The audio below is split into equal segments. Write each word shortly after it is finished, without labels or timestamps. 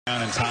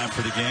Down in time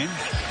for the game.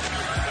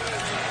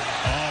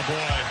 Oh,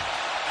 boy.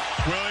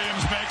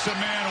 Williams makes a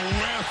man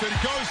whiff and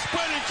goes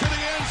sprinting to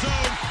the end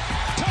zone.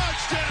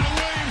 Touchdown,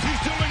 Williams. He's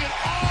doing it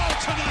all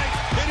tonight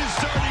in his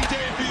starting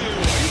debut.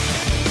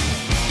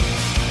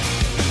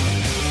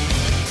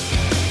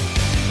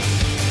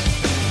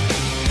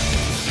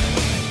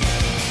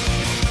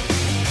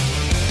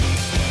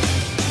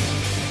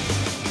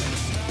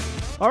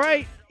 All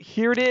right,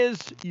 here it is,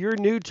 your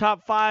new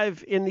top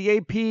five in the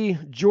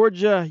AP.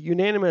 Georgia,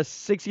 unanimous,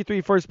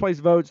 63 first-place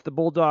votes. The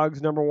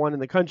Bulldogs, number one in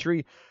the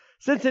country.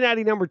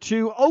 Cincinnati, number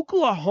two.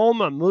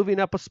 Oklahoma, moving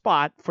up a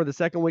spot for the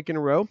second week in a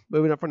row,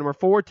 moving up from number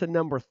 4 to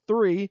number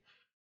 3.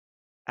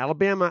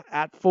 Alabama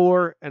at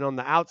 4, and on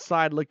the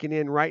outside looking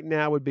in right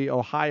now would be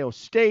Ohio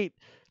State.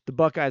 The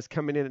Buckeyes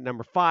coming in at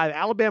number 5.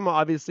 Alabama,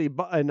 obviously,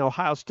 and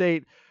Ohio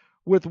State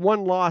with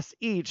one loss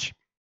each.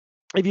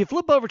 If you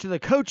flip over to the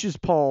coaches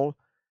poll,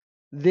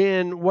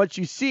 then what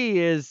you see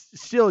is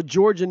still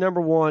Georgia number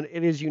 1.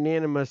 It is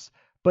unanimous.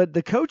 But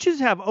the coaches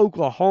have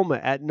Oklahoma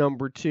at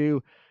number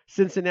 2,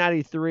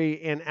 Cincinnati 3,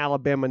 and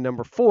Alabama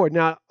number 4.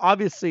 Now,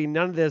 obviously,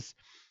 none of this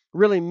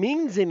really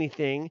means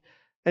anything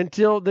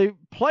until the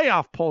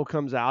playoff poll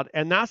comes out,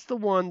 and that's the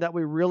one that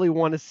we really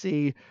want to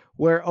see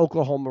where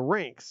Oklahoma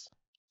ranks.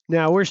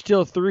 Now, we're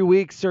still 3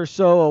 weeks or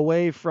so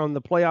away from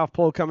the playoff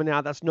poll coming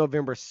out. That's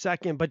November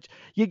 2nd. But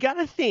you got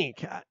to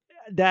think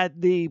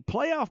that the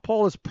playoff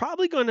poll is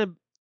probably going to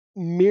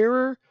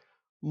mirror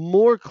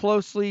more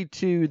closely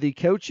to the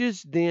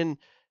coaches than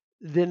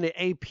the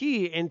AP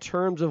in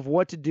terms of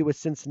what to do with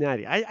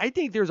Cincinnati. I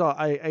think there's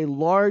a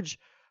large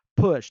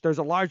push. There's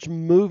a large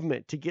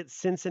movement to get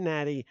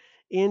Cincinnati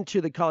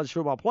into the college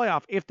football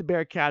playoff if the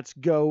Bearcats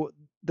go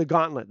the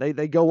gauntlet.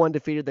 They go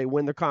undefeated. They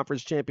win the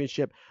conference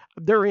championship.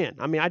 They're in.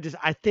 I mean,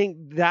 I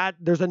think that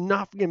there's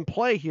enough in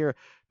play here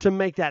to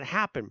make that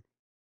happen.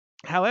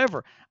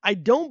 However, I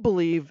don't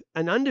believe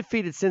an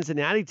undefeated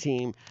Cincinnati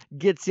team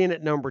gets in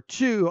at number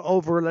 2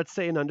 over, let's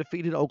say, an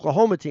undefeated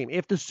Oklahoma team.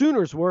 If the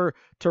Sooners were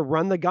to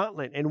run the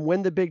gauntlet and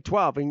win the Big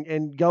 12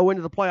 and go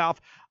into the playoff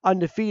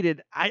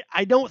undefeated,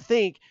 I don't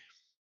think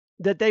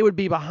that they would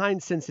be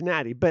behind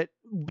Cincinnati. But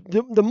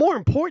the more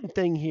important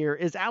thing here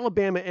is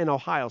Alabama and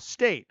Ohio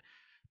State,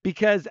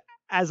 because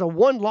as a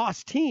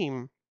one-loss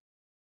team,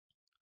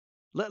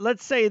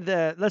 let's say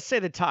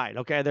the Tide,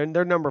 okay,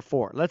 they're number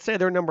 4. Let's say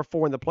they're number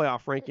 4 in the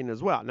playoff ranking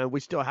as well. Now, we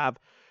still have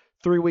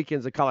 3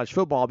 weekends of college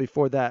football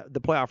before the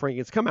playoff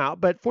rankings come out.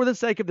 But for the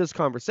sake of this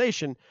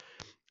conversation,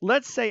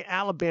 let's say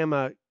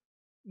Alabama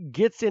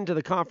gets into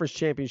the conference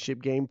championship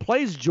game,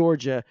 plays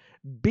Georgia,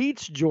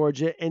 beats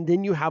Georgia, and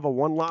then you have a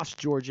one-loss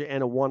Georgia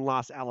and a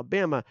one-loss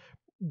Alabama.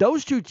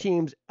 Those two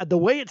teams, the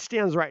way it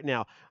stands right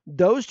now,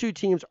 those two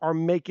teams are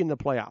making the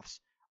playoffs.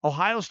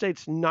 Ohio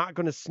State's not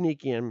going to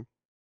sneak in.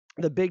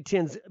 The Big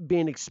Ten's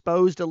being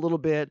exposed a little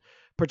bit,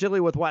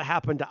 particularly with what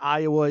happened to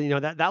Iowa. You know,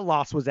 that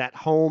loss was at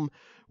home,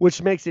 which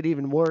makes it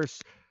even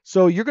worse.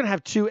 So you're going to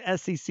have 2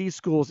 SEC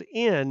schools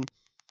in.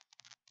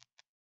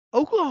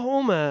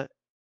 Oklahoma,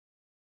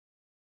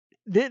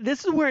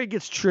 this is where it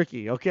gets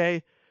tricky,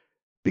 okay?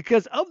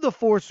 Because of the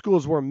 4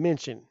 schools we're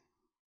mentioned,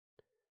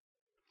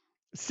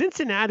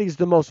 Cincinnati's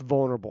the most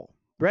vulnerable,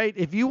 right?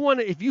 If you want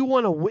to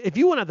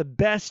have the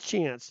best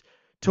chance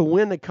to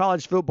win the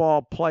college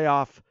football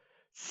playoff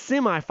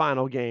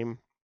semifinal game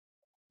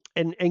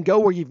and go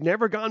where you've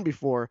never gone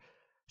before,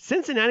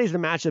 Cincinnati's the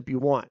matchup you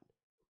want.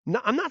 No,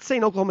 I'm not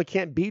saying Oklahoma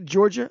can't beat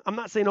Georgia. I'm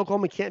not saying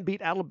Oklahoma can't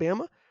beat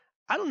Alabama.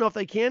 I don't know if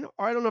they can,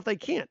 or I don't know if they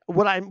can't.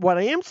 What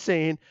I am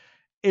saying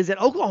is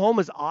that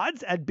Oklahoma's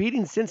odds at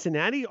beating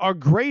Cincinnati are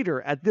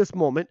greater at this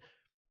moment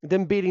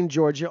than beating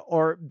Georgia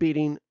or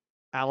beating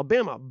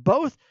Alabama.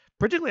 Both,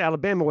 particularly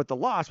Alabama with the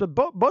loss, but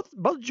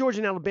both Georgia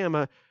and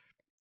Alabama,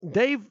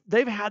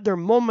 they've had their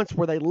moments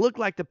where they look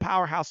like the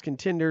powerhouse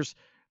contenders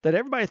that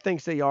everybody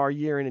thinks they are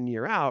year in and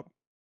year out.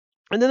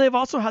 And then they've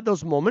also had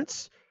those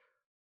moments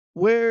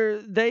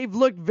where they've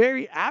looked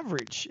very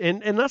average.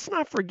 And let's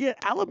not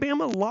forget,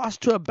 Alabama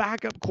lost to a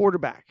backup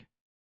quarterback.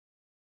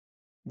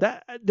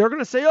 That they're going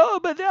to say, oh,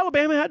 but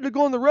Alabama had to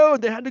go on the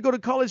road. They had to go to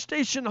College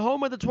Station,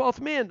 home of the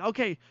 12th man.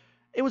 Okay,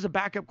 it was a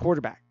backup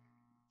quarterback.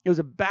 It was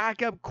a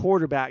backup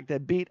quarterback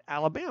that beat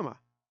Alabama.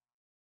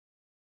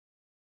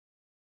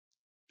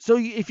 So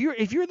if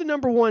you're the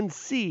number 1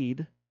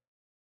 seed,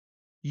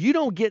 you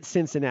don't get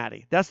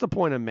Cincinnati. That's the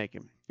point I'm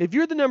making. If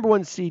you're the number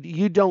 1 seed,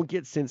 you don't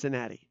get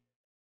Cincinnati.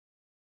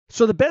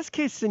 So the best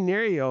case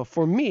scenario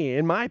for me,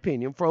 in my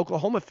opinion, for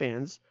Oklahoma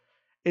fans,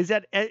 is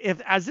that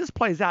as this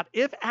plays out,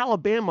 if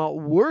Alabama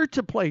were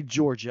to play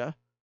Georgia,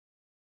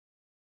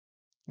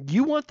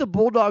 you want the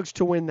Bulldogs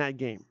to win that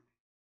game.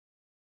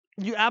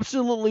 You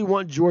absolutely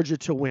want Georgia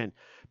to win,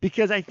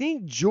 because I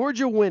think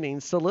Georgia winning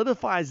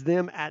solidifies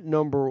them at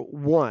number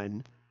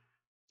 1.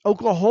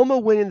 Oklahoma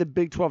winning the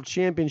Big 12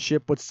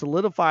 championship would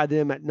solidify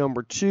them at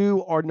number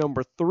 2 or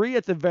number 3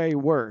 at the very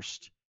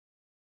worst.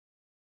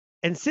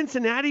 And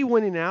Cincinnati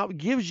winning out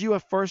gives you a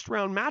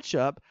first-round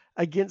matchup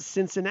against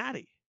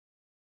Cincinnati.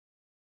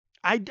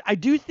 I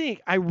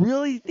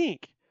really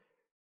think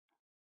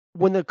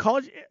when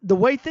the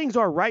way things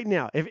are right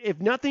now, if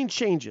nothing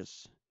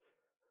changes,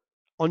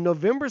 on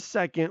November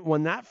 2nd,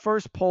 when that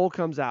first poll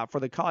comes out for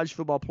the college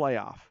football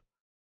playoff,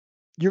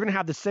 you're going to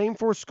have the same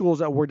four schools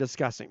that we're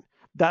discussing.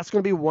 That's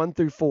going to be 1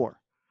 through 4.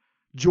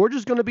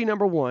 Georgia's going to be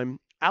number 1.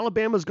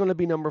 Alabama's going to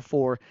be number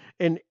 4.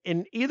 And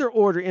in either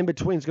order in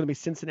between is going to be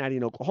Cincinnati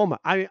and Oklahoma.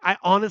 I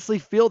honestly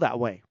feel that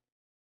way.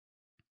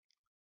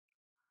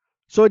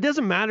 So it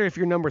doesn't matter if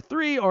you're number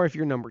 3 or if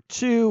you're number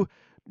 2.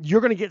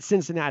 You're going to get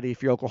Cincinnati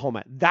if you're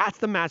Oklahoma. That's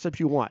the matchup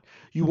you want.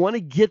 You want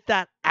to get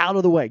that out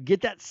of the way.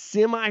 Get that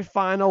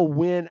semifinal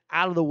win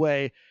out of the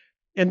way,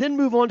 and then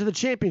move on to the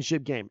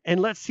championship game.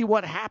 And let's see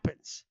what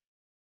happens.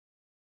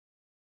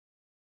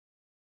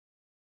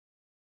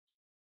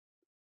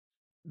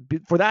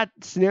 For that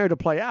scenario to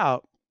play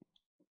out,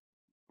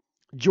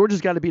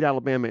 Georgia's got to beat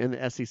Alabama in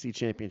the SEC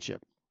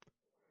championship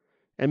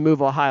and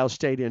move Ohio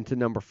State into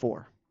number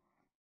 4.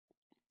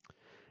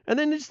 And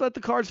then just let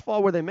the cards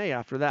fall where they may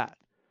after that.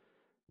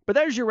 But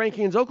there's your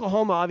rankings.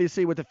 Oklahoma,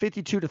 obviously, with a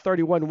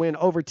 52-31 win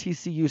over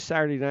TCU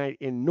Saturday night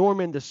in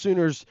Norman. The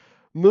Sooners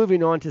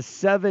moving on to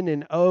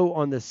 7-0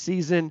 on the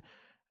season.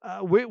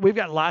 We've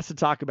got lots to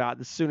talk about.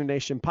 The Sooner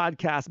Nation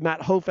podcast.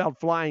 Matt Hofeld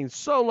flying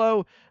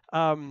solo.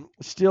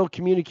 Still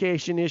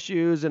communication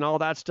issues and all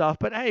that stuff.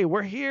 But hey,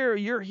 we're here.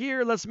 You're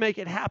here. Let's make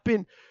it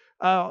happen.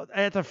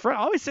 At the front,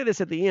 I always say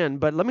this at the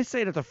end, but let me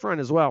say it at the front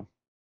as well.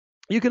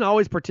 You can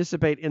always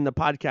participate in the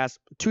podcast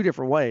 2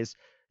 different ways.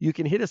 You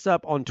can hit us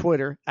up on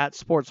Twitter at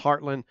Sports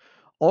Heartland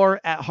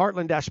or at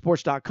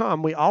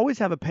heartland-sports.com. We always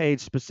have a page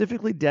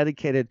specifically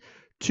dedicated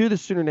to the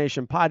Sooner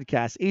Nation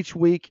podcast. Each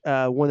week,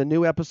 when the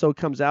new episode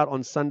comes out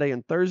on Sunday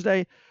and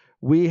Thursday,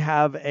 we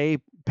have a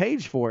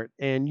page for it.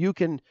 And you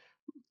can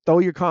throw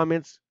your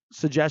comments,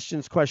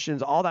 suggestions,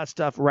 questions, all that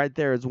stuff right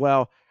there as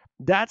well.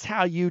 That's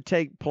how you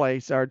take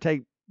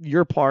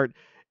your part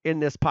in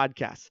this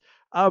podcast.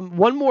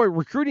 One more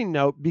recruiting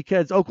note,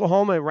 because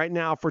Oklahoma right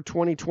now for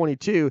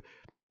 2022,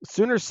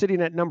 Sooners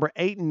sitting at number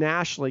 8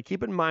 nationally.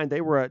 Keep in mind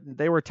they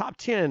were top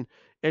 10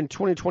 in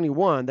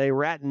 2021. They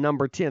were at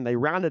number 10. They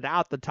rounded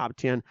out the top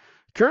 10.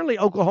 Currently,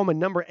 Oklahoma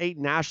number 8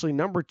 nationally,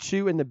 number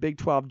 2 in the Big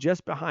 12,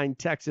 just behind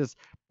Texas.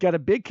 Got a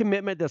big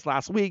commitment this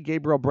last week.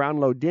 Gabriel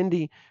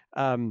Brownlow-Dindy.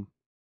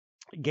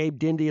 Gabe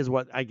Dindy is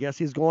what I guess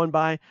he's going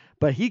by,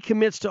 but he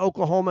commits to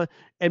Oklahoma,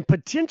 and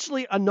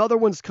potentially another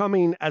one's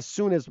coming as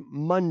soon as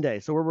Monday.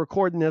 So we're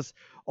recording this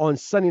on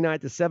Sunday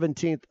night, the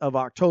 17th of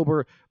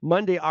October.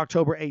 Monday,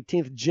 October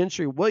 18th,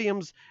 Gentry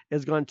Williams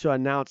is going to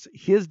announce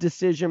his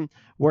decision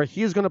where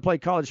he's going to play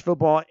college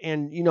football.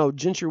 And, you know,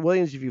 Gentry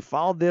Williams, if you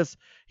followed this,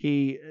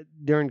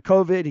 during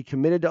COVID, he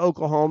committed to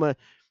Oklahoma.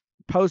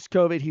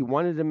 Post-COVID, he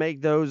wanted to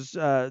make those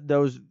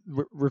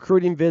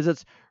recruiting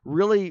visits,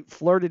 really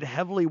flirted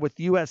heavily with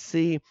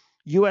USC.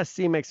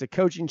 USC makes a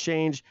coaching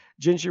change.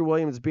 Gentry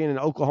Williams being an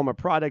Oklahoma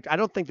product. I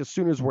don't think the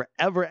Sooners were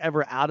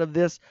ever out of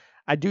this.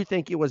 I do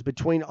think it was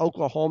between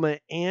Oklahoma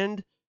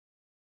and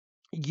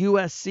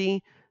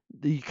USC.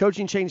 The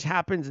coaching change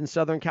happens in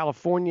Southern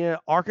California.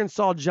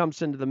 Arkansas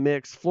jumps into the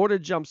mix. Florida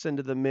jumps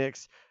into the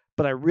mix.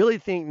 But I really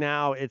think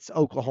now it's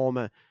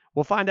Oklahoma.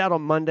 We'll find out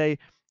on Monday.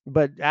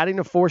 But adding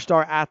a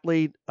 4-star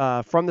athlete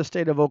from the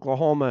state of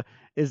Oklahoma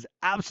is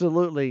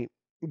absolutely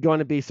going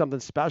to be something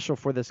special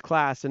for this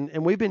class.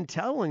 And we've been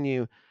telling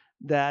you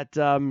that,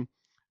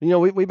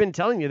 we've been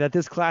telling you that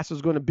this class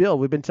was going to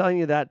build. We've been telling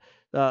you that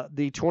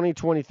the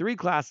 2023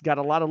 class got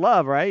a lot of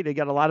love, right? They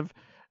got a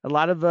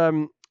lot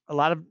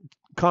of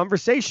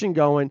conversation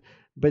going,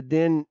 but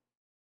then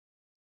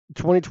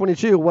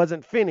 2022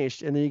 wasn't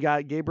finished. And then you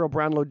got Gabriel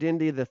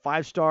Brownlow-Dindy, the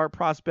 5-star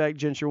prospect,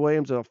 Gentry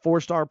Williams, a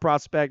 4-star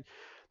prospect.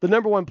 The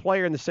number 1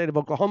 player in the state of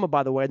Oklahoma,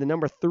 by the way, the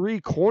number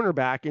 3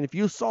 cornerback. And if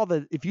you saw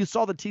the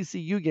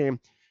TCU game,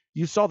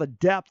 you saw the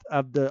depth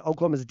of the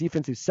Oklahoma's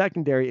defensive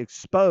secondary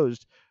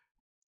exposed.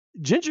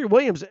 Gentry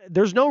Williams,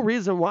 there's no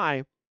reason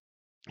why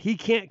he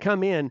can't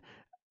come in.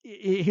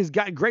 He's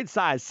got great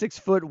size, 6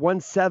 foot,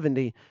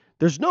 170.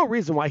 There's no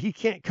reason why he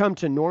can't come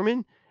to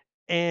Norman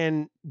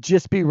and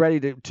just be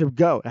ready to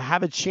go,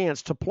 have a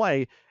chance to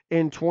play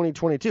in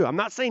 2022. I'm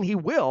not saying he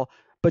will,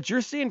 but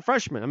you're seeing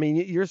freshmen. I mean,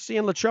 you're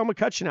seeing Latrell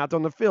McCutcheon out there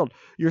on the field.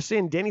 You're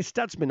seeing Danny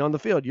Stutzman on the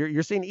field.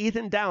 You're seeing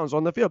Ethan Downs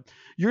on the field.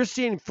 You're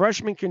seeing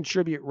freshmen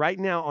contribute right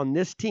now on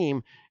this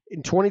team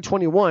in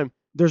 2021.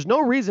 There's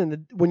no reason that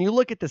when you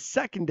look at the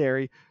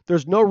secondary,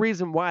 there's no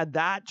reason why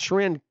that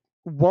trend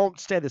won't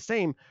stay the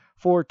same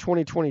for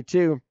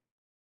 2022.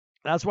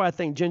 That's why I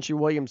think Gentry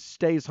Williams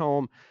stays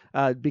home,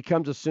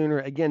 becomes a Sooner.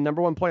 Again,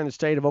 number 1 player in the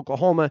state of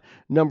Oklahoma,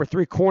 number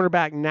 3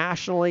 cornerback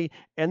nationally,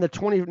 and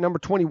the number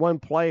 21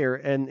 player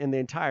in the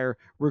entire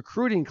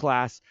recruiting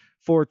class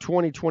for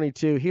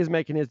 2022. He's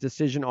making his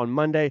decision on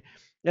Monday.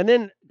 And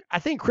then I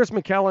think Chris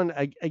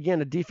McKellen,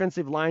 again, a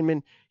defensive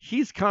lineman,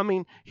 he's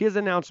coming. His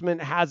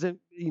announcement hasn't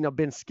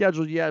been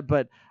scheduled yet,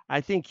 but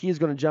I think he's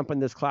going to jump in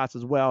this class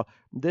as well.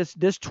 This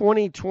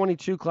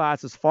 2022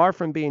 class is far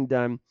from being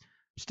done.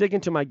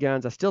 Sticking to my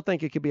guns, I still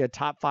think it could be a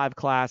top 5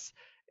 class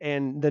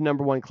and the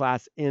number 1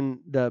 class in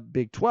the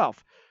Big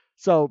 12.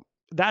 So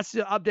that's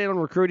the update on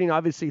recruiting.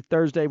 Obviously,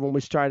 Thursday when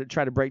we try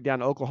to break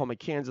down Oklahoma,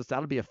 Kansas,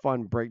 that'll be a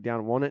fun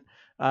breakdown, won't it?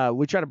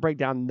 We try to break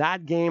down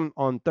that game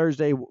on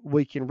Thursday.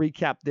 We can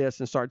recap this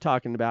and start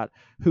talking about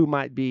who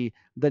might be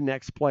the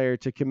next player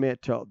to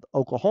commit to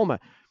Oklahoma.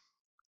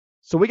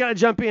 So we got to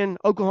jump in.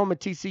 Oklahoma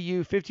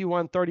TCU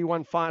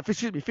 51-31 final.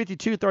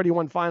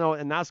 52-31 final,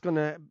 and that's going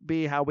to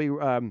be how we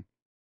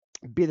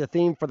be the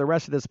theme for the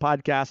rest of this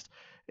podcast.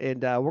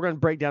 And we're going to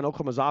break down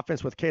Oklahoma's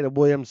offense with Caleb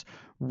Williams'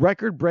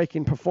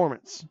 record-breaking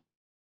performance.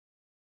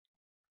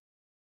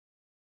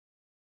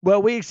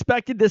 Well, we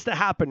expected this to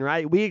happen,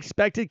 right? We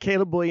expected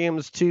Caleb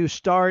Williams to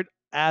start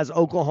as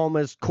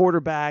Oklahoma's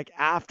quarterback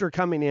after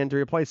coming in to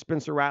replace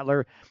Spencer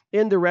Rattler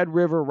in the Red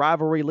River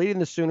rivalry, leading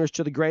the Sooners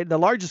to the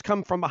largest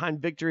come-from-behind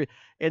victory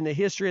in the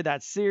history of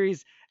that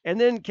series. And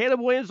then Caleb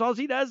Williams, all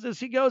he does is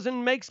he goes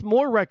and makes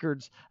more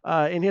records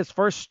in his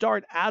first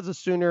start as a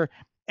Sooner.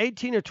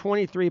 18 of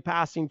 23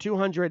 passing,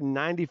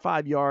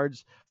 295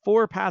 yards,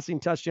 4 passing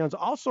touchdowns,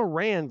 also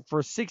ran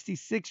for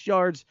 66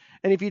 yards.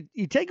 And if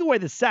you take away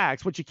the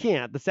sacks, which you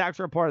can't, the sacks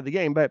are a part of the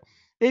game, but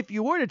if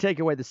you were to take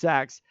away the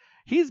sacks,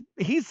 he's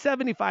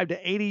 75 to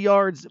 80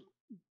 yards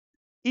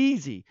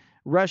easy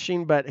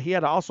rushing, but he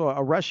had also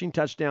a rushing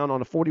touchdown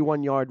on a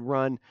 41-yard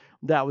run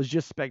that was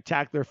just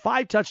spectacular.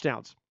 5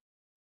 touchdowns.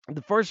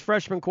 The first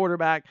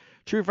quarterback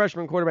to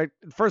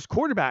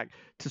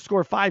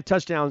score 5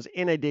 touchdowns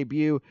in a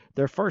debut,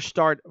 their first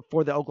start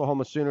for the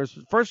Oklahoma Sooners.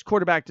 First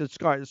quarterback to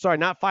score,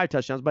 not 5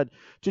 touchdowns, but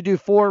to do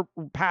 4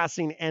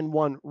 passing and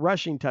 1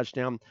 rushing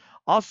touchdown.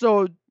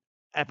 Also,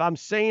 if I'm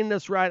saying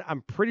this right,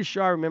 I'm pretty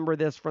sure I remember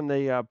this from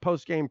the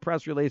post-game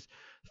press release.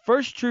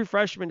 First true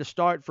freshman to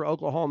start for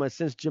Oklahoma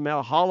since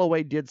Jamel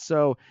Holloway did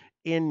so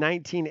in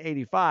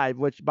 1985,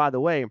 which, by the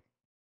way,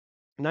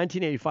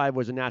 1985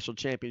 was a national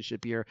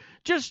championship year.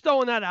 Just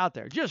throwing that out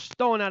there.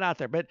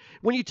 But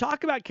when you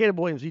talk about Caleb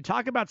Williams, you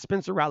talk about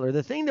Spencer Rattler,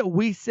 the thing that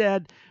we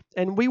said,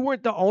 and we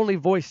weren't the only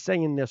voice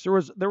saying this,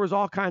 there was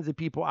all kinds of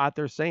people out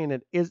there saying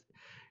it, is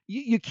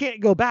you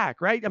can't go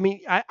back, right? I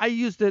mean, I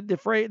used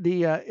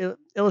the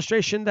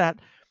illustration that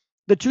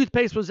the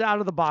toothpaste was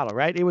out of the bottle,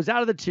 right? It was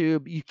out of the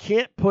tube. You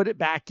can't put it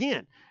back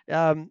in.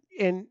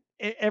 And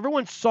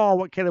everyone saw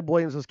what Caleb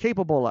Williams was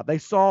capable of. They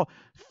saw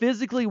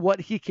physically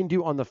what he can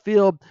do on the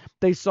field.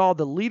 They saw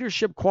the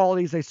leadership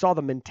qualities. They saw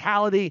the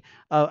mentality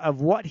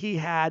of what he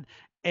had.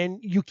 And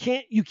you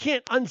can't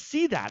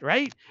unsee that,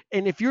 right?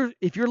 And if you're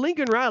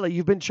Lincoln Riley,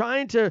 you've been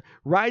trying to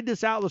ride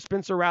this out with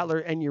Spencer Rattler,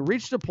 and you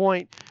reached a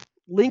point.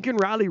 Lincoln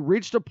Riley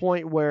reached a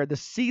point where the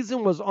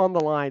season was on the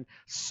line.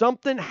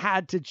 Something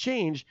had to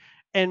change.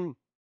 And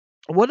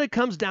what it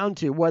comes down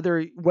to,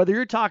 whether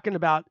you're talking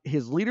about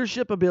his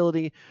leadership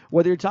ability,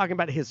 whether you're talking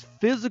about his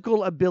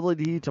physical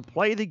ability to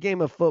play the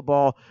game of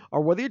football, or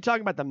whether you're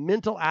talking about the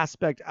mental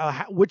aspect,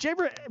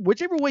 whichever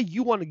way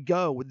you want to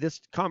go with this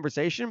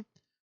conversation,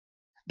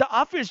 the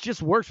offense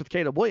just works with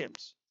Caleb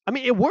Williams. I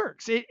mean, it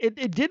works.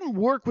 It didn't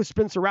work with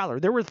Spencer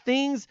Rattler. There were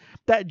things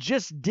that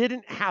just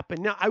didn't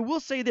happen. Now, I will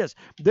say this.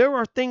 There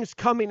are things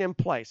coming in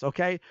place,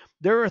 okay?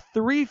 There are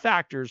 3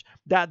 factors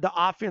that the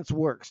offense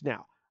works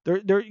now.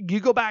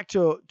 You go back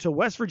to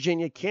West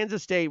Virginia,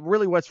 Kansas State,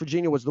 really West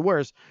Virginia was the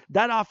worst.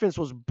 That offense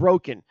was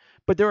broken.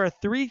 But there are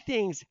 3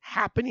 things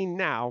happening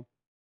now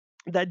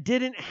that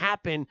didn't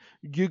happen.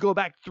 You go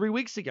back 3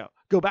 weeks ago.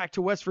 Go back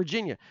to West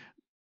Virginia.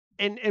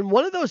 And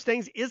one of those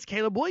things is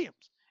Caleb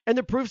Williams. And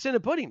the proof's in the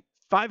pudding.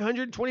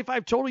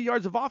 525 total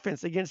yards of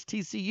offense against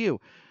TCU.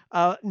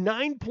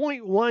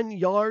 9.1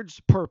 yards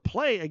per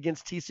play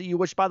against TCU,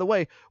 which, by the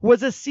way,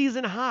 was a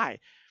season high.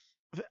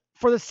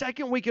 For the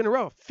second week in a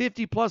row,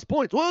 50-plus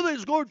points. Well, they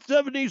scored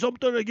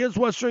 70-something against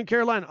Western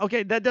Carolina.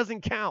 Okay, that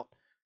doesn't count.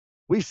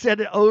 We said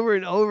it over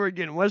and over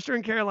again.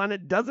 Western Carolina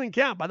doesn't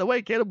count. By the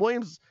way, Caleb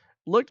Williams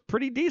looked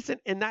pretty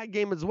decent in that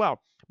game as well.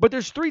 But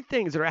there's 3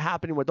 things that are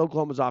happening with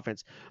Oklahoma's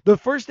offense. The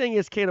first thing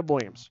is Caleb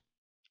Williams.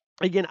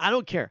 Again, I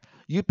don't care.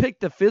 You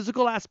pick the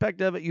physical aspect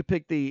of it. You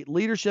pick the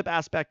leadership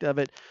aspect of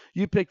it.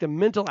 You pick the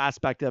mental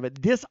aspect of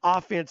it. This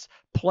offense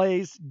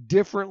plays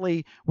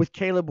differently with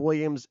Caleb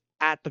Williams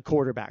at the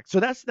quarterback. So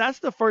that's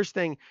the first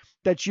thing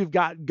that you've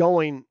got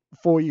going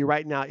for you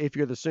right now if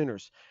you're the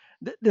Sooners.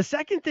 The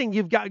second thing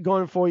you've got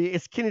going for you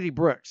is Kennedy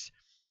Brooks.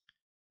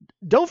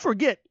 Don't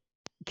forget,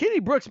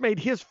 Kennedy Brooks made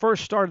his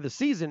first start of the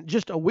season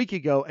just a week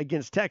ago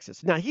against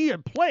Texas. Now, he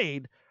had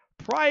played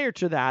prior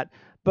to that,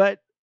 but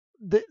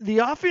the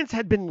offense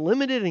had been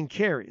limited in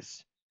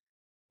carries.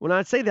 When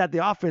I say that,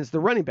 the offense, the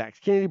running backs,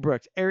 Kennedy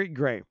Brooks, Eric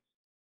Gray.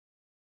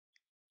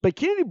 But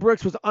Kennedy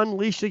Brooks was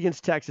unleashed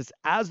against Texas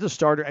as the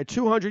starter, a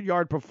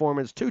 200-yard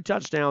performance, 2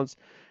 touchdowns.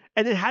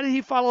 And then how did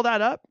he follow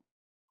that up?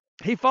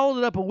 He followed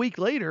it up a week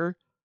later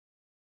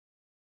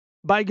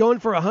by going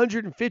for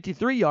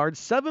 153 yards,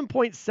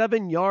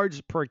 7.7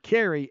 yards per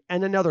carry,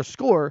 and another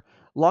score.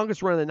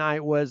 Longest run of the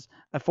night was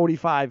a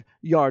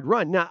 45-yard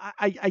run. Now,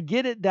 I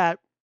get it that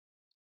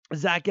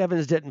Zach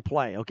Evans didn't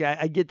play, okay?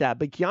 I get that.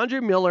 But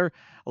Keandre Miller,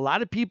 a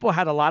lot of people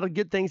had a lot of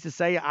good things to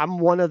say. I'm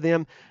one of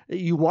them.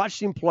 You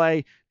watched him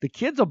play. The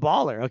kid's a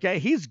baller, okay?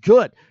 He's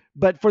good.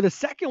 But for the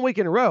second week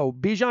in a row,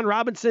 Bijan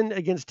Robinson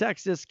against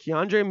Texas,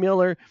 Keandre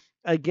Miller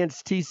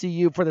against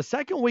TCU. For the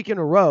second week in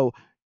a row,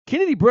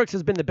 Kennedy Brooks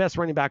has been the best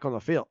running back on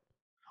the field.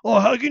 Oh,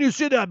 how can you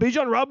say that?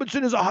 Bijan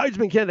Robinson is a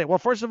Heisman candidate. Well,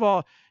 first of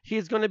all,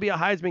 he's going to be a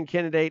Heisman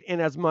candidate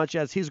in as much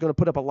as he's going to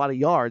put up a lot of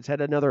yards.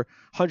 Had another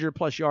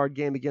 100-plus yard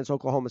game against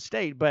Oklahoma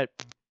State. But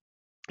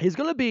he's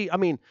going to be,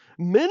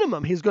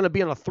 minimum, he's going to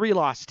be on a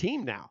 3-loss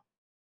team now.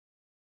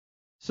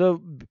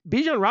 So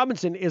Bijan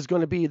Robinson is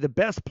going to be the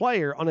best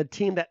player on a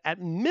team that at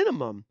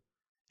minimum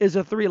is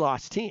a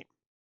 3-loss team.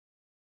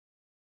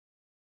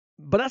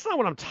 But that's not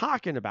what I'm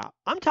talking about.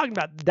 I'm talking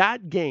about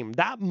that game,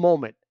 that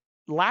moment,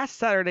 last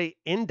Saturday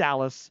in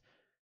Dallas.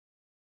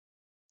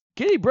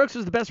 Kennedy Brooks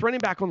was the best running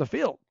back on the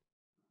field.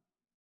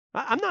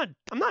 I'm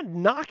not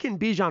knocking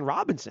Bijan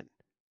Robinson.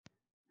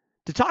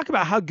 To talk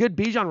about how good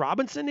Bijan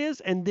Robinson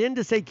is, and then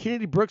to say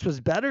Kennedy Brooks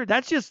was better,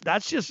 that's just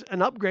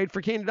an upgrade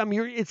for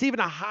Kennedy. It's even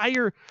a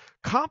higher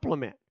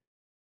compliment.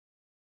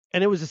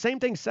 And it was the same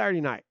thing Saturday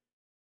night.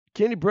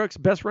 Kennedy Brooks,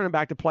 best running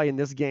back to play in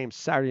this game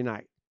Saturday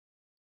night.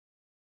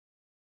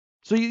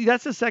 So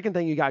that's the second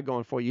thing you got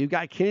going for you. You've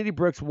got Kennedy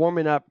Brooks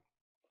warming up.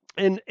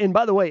 And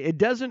by the way, it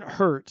doesn't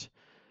hurt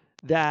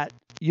that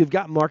you've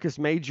got Marcus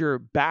Major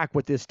back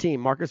with this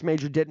team. Marcus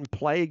Major didn't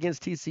play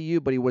against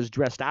TCU, but he was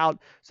dressed out.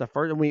 So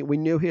first, we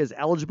knew he was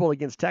eligible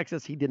against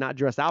Texas. He did not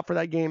dress out for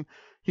that game.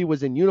 He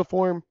was in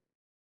uniform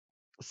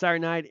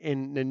Saturday night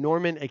in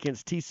Norman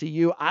against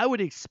TCU. I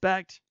would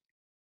expect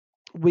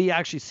we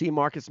actually see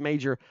Marcus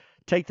Major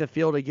take the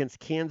field against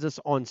Kansas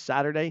on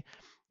Saturday.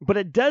 But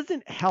it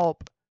doesn't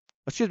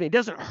it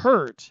doesn't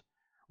hurt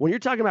when you're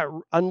talking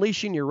about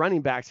unleashing your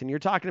running backs and you're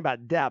talking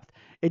about depth.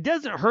 It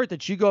doesn't hurt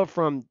that you go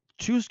from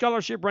 2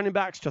 scholarship running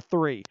backs to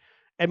 3.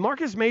 And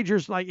Marcus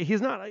Major's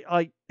he's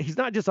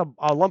not just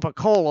a lump of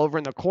coal over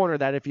in the corner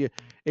that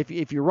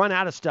if you run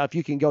out of stuff,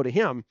 you can go to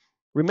him.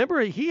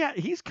 Remember,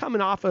 he's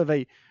coming off of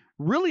a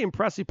really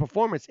impressive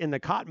performance in the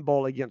Cotton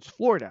Bowl against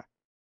Florida.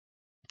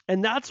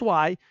 And that's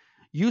why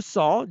you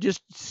saw,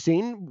 just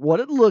seeing what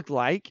it looked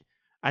like.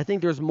 I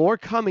think there's more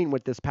coming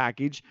with this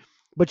package,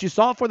 but you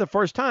saw for the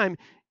first time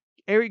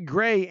Eric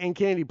Gray and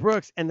Kennedy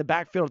Brooks in the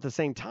backfield at the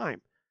same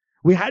time.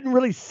 We hadn't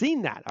really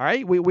seen that, all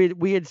right?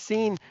 We had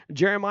seen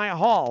Jeremiah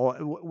Hall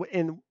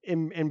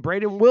and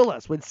Braden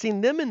Willis. We'd seen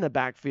them in the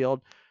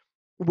backfield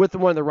with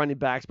one of the running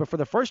backs, but for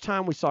the first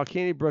time we saw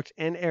Kennedy Brooks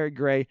and Eric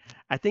Gray.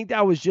 I think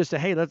that was just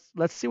hey,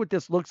 let's see what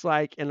this looks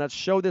like, and let's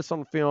show this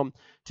on film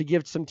to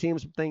give some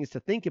teams some things to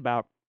think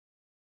about.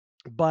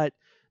 But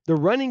the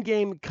running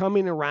game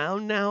coming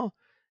around now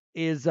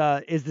is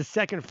the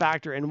second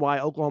factor in why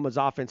Oklahoma's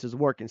offense is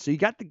working. So you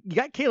got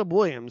Caleb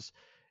Williams,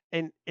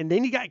 and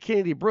then you got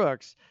Kennedy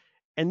Brooks.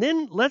 And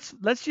then let's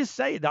just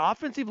say the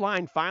offensive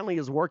line finally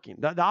is working.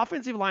 The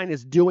offensive line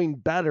is doing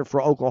better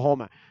for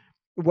Oklahoma.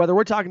 Whether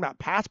we're talking about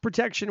pass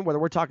protection, whether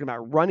we're talking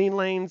about running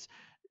lanes,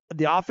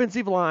 the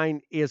offensive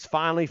line is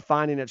finally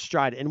finding its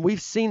stride. And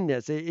we've seen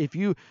this. If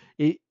you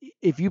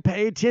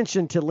pay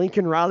attention to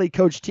Lincoln Riley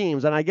coached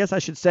teams, and I guess I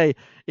should say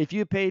if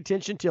you pay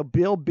attention to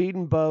Bill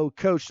Bedenbaugh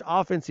coached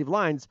offensive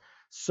lines,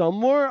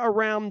 somewhere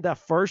around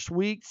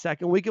the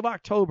second week of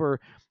October,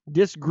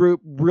 this group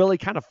really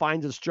kind of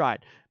finds its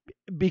stride.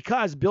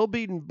 Because Bill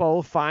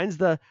Bedenbaugh finds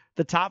the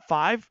top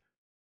 5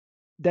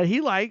 that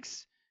he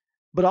likes,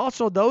 but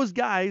also those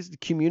guys,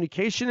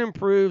 communication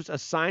improves,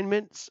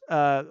 assignments,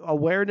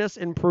 awareness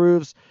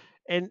improves,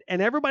 and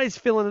everybody's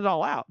filling it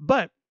all out.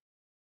 But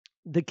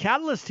the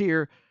catalyst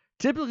here,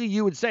 typically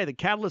you would say the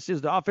catalyst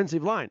is the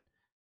offensive line.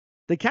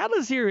 The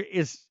catalyst here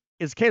is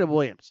Caleb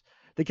Williams.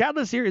 The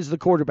catalyst here is the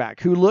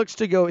quarterback who looks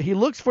to go. He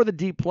looks for the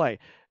deep play.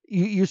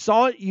 You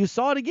saw it. You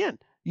saw it again.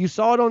 You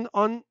saw it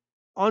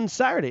on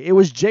Saturday. It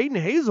was Jaden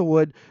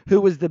Hazelwood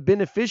who was the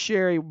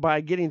beneficiary by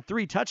getting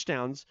 3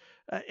 touchdowns.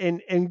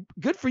 And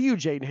good for you,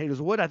 Jaden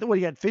Hazelwood. I think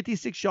he had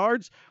 56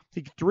 yards,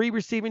 3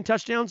 receiving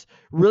touchdowns,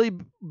 really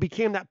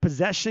became that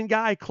possession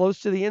guy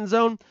close to the end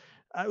zone.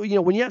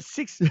 When you have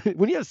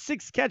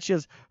 6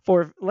 catches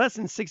for less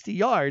than 60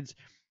 yards,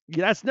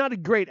 that's not a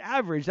great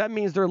average. That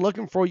means they're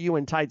looking for you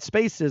in tight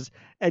spaces.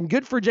 And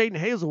good for Jaden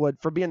Hazelwood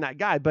for being that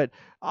guy. But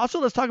also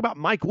let's talk about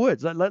Mike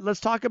Woods. Let's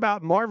talk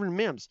about Marvin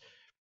Mims.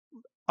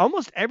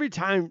 Almost every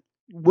time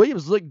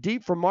Williams looked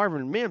deep for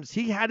Marvin Mims,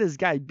 he had his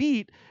guy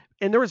beat,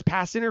 and there was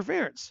pass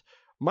interference.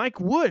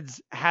 Mike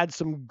Woods had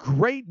some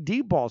great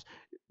deep balls.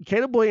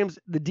 Caleb Williams,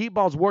 the deep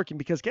ball's working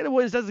because Caleb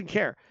Williams doesn't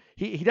care.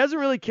 He doesn't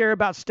really care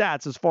about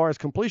stats as far as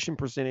completion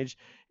percentage,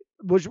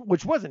 which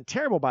wasn't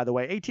terrible, by the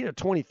way, 18 of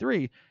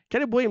 23.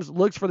 Caleb Williams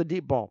looks for the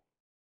deep ball.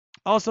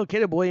 Also,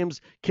 Caleb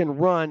Williams can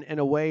run in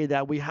a way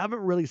that we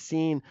haven't really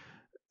seen.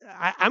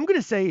 I'm going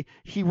to say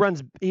he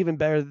runs even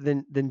better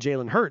than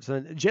Jalen Hurts.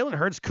 And Jalen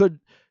Hurts could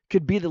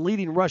be the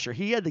leading rusher.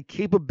 He had the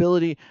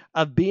capability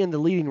of being the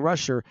leading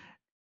rusher.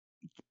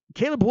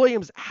 Caleb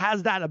Williams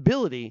has that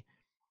ability,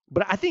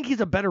 but I think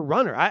he's a better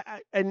runner.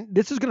 And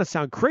this is going to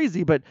sound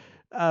crazy, but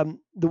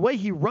the way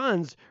he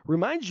runs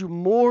reminds you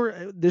more,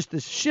 this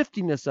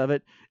shiftiness of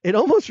it. It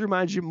almost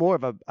reminds you more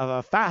of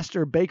a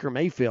faster Baker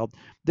Mayfield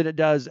than it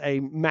does a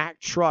Mack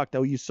truck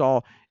that you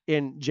saw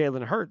in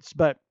Jalen Hurts.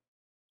 But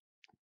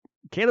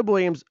Caleb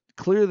Williams,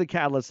 clearly the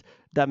catalyst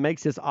that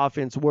makes this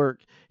offense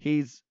work.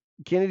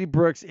 Kennedy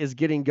Brooks is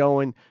getting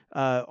going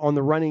on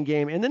the running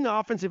game, and then the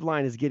offensive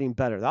line is getting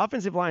better. The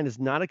offensive line is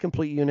not a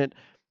complete unit.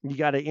 You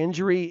got an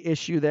injury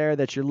issue there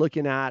that you're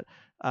looking at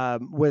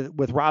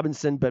with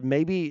Robinson, but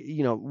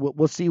maybe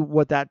we'll see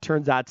what that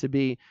turns out to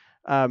be.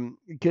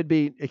 It could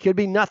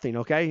be nothing,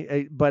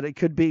 okay? But it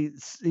could be.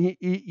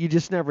 You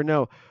just never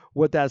know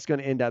what that's going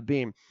to end up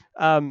being.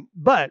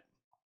 But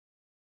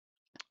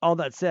all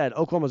that said,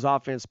 Oklahoma's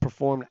offense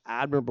performed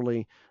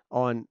admirably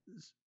on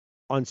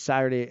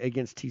Saturday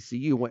against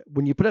TCU.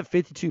 When you put up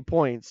 52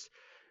 points,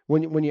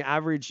 when you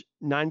average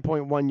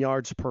 9.1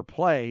 yards per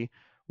play,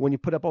 when you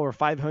put up over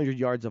 500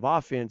 yards of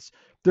offense,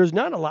 there's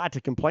not a lot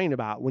to complain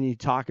about when you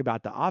talk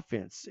about the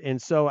offense.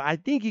 And so I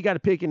think you got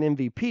to pick an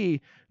MVP,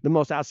 the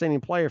most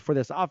outstanding player for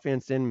this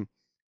offense. And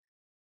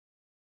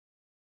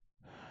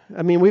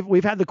I mean,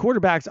 we've had the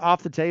quarterbacks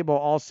off the table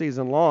all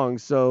season long.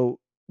 So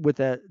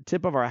with a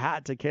tip of our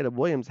hat to Caleb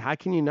Williams, how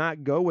can you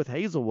not go with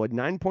Hazelwood?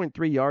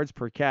 9.3 yards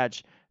per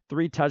catch,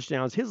 3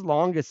 touchdowns. His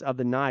longest of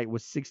the night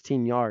was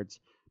 16 yards.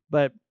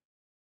 But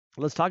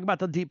let's talk about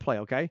the deep play,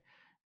 okay?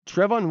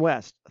 Trevon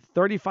West,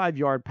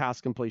 35-yard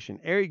pass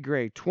completion. Eric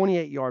Gray,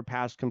 28-yard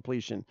pass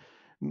completion.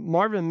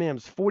 Marvin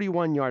Mims,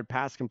 41-yard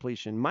pass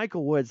completion.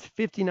 Michael Woods,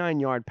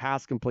 59-yard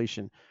pass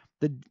completion.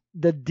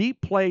 The deep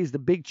plays, the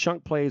big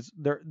chunk plays,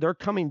 they're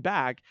coming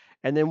back.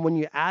 And then when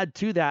you add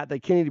to that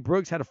Kennedy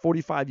Brooks had a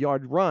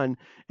 45-yard run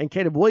and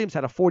Caleb Williams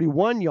had a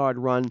 41-yard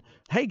run,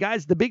 hey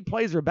guys, the big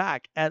plays are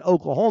back at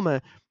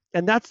Oklahoma.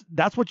 And that's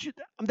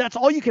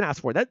all you can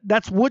ask for.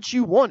 That's what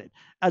you wanted.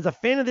 As a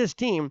fan of this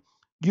team,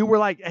 you were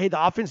like, hey,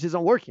 the offense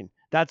isn't working.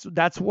 That's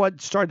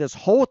what started this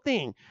whole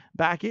thing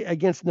back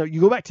against. You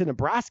go back to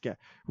Nebraska.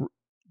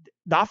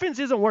 The offense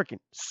isn't working.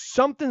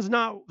 Something's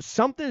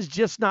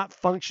just not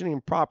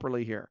functioning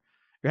properly here,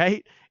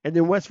 right? And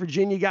then West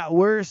Virginia got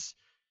worse.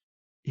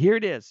 Here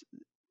it is.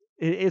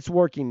 It's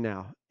working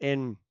now.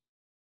 And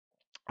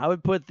I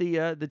would put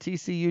the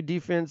TCU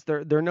defense.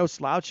 They're no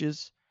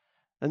slouches,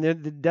 and they're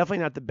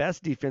definitely not the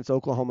best defense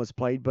Oklahoma's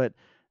played, but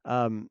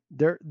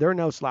they're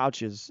no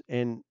slouches,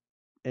 and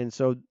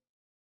so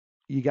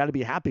you got to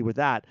be happy with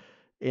that.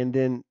 And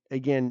then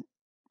again,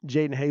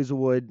 Jaden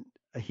Hazelwood,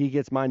 he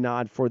gets my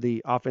nod for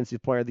the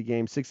offensive player of the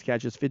game. 6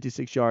 catches,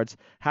 56 yards.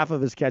 Half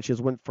of his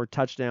catches went for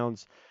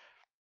touchdowns.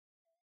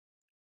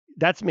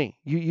 That's me.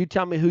 You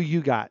tell me who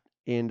you got,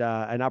 and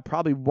I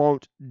probably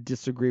won't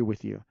disagree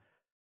with you.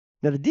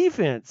 Now the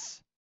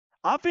defense,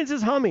 offense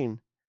is humming.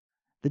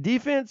 The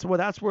defense, well,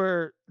 that's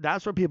where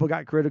people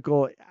got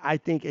critical. I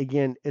think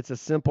again, it's a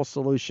simple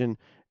solution,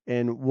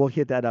 and we'll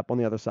hit that up on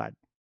the other side.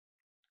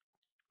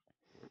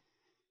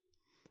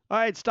 All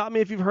right, stop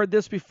me if you've heard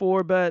this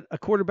before, but a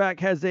quarterback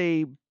has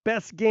a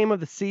best game of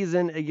the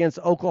season against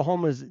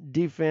Oklahoma's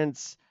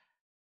defense.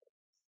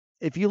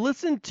 If you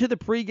listen to the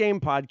pregame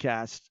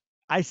podcast,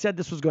 I said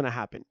this was going to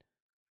happen.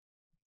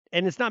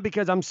 And it's not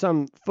because I'm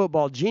some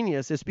football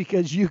genius. It's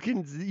because you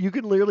can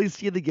literally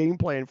see the game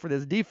plan for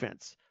this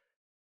defense.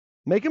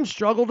 Make them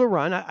struggle to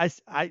run.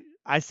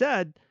 I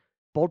said,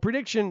 bold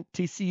prediction,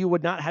 TCU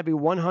would not have a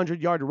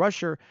 100-yard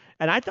rusher,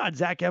 and I thought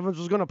Zach Evans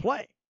was going to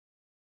play.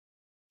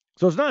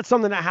 So it's not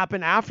something that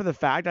happened after the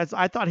fact.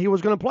 I thought he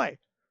was going to play.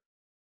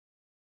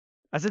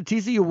 I said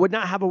TCU would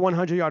not have a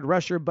 100-yard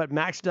rusher, but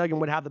Max Duggan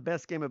would have the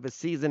best game of his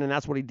season, and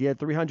that's what he did.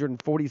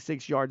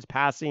 346 yards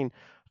passing,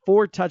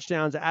 4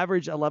 touchdowns,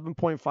 average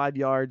 11.5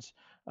 yards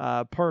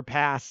per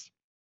pass.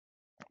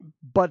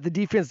 But the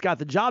defense got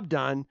the job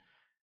done,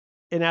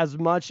 and as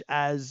much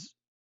as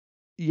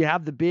you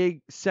have the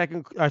big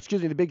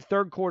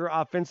third quarter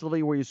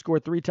offensively where you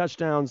scored 3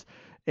 touchdowns,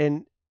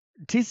 and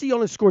TCU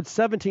only scored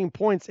 17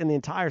 points in the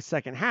entire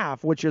second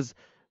half, which is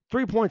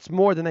 3 points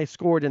more than they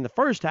scored in the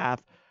first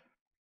half.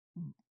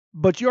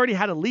 But you already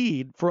had a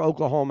lead for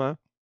Oklahoma,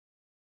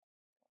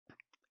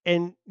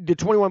 and the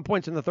 21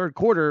 points in the third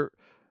quarter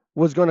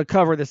was going to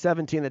cover the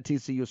 17 that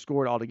TCU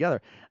scored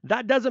altogether.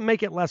 That doesn't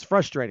make it less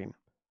frustrating.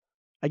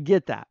 I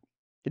get that.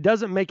 It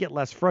doesn't make it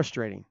less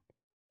frustrating.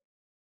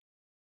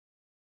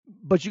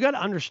 But you got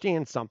to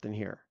understand something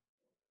here.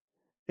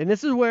 And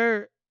this is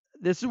where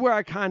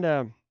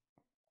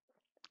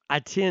I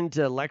tend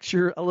to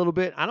lecture a little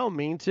bit. I don't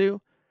mean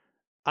to.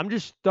 I'm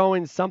just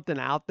throwing something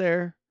out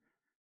there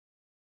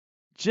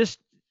just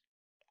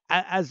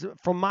as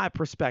from my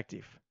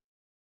perspective.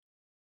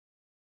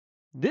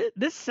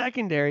 This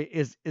secondary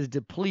is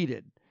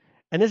depleted,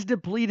 and it's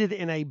depleted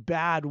in a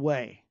bad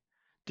way.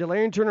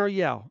 Delarian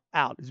Turner-Yell,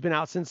 out. He's been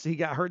out since he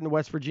got hurt in the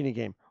West Virginia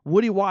game.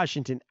 Woody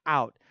Washington,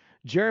 out.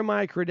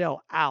 Jeremiah Cradell,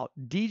 out.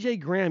 DJ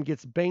Graham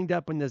gets banged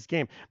up in this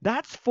game.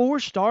 That's 4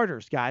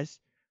 starters, guys.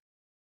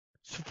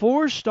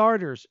 4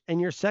 starters in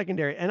your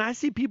secondary. And I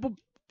see people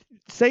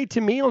say to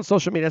me on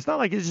social media, it's not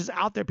like it's just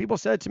out there. People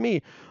said to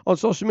me on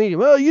social media,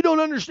 well, you don't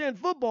understand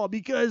football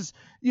because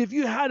if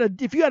you had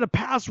a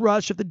pass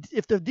rush,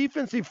 if the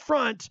defensive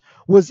front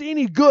was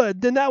any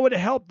good, then that would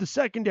have helped the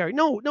secondary.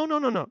 No,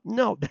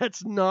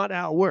 that's not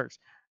how it works.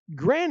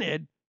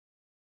 Granted,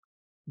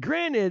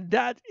 Granted,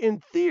 that in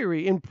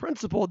theory, in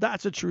principle,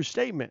 that's a true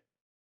statement.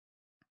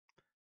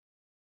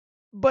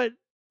 But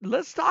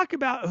let's talk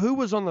about who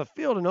was on the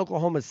field in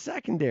Oklahoma's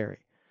secondary.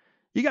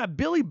 You got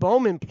Billy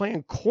Bowman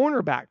playing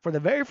cornerback for the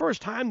very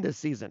first time this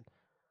season.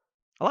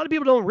 A lot of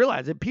people don't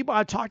realize it.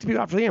 I talked to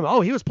people after the game.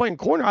 Oh, he was playing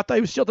corner. I thought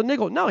he was still at the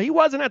nickel. No, he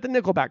wasn't at the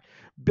nickelback.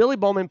 Billy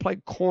Bowman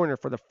played corner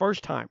for the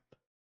first time.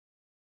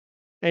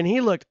 And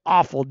he looked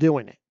awful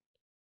doing it.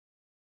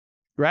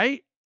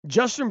 Right?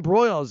 Justin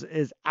Broyles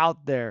is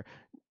out there.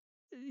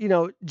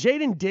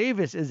 Jaden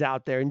Davis is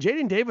out there. And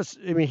Jaden Davis,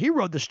 he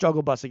rode the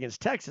struggle bus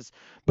against Texas.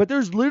 But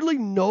there's literally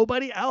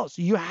nobody else.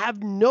 You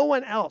have no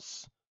one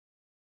else.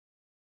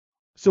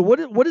 So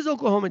what does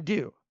Oklahoma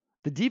do?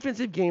 The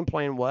defensive game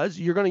plan was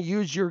you're going to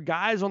use your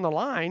guys on the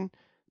line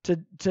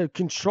to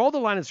control the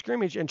line of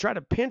scrimmage and try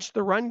to pinch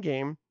the run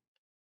game.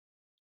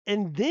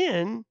 And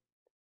then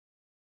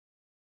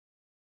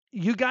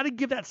you got to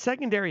give that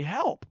secondary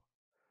help.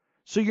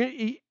 So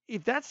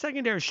if that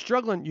secondary is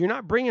struggling, you're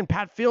not bringing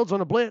Pat Fields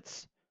on a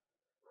blitz.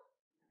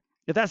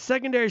 If that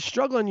secondary is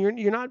struggling,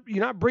 you're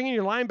not bringing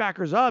your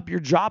linebackers up. You're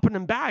dropping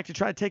them back to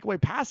try to take away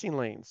passing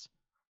lanes.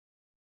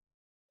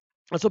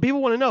 And so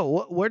people want to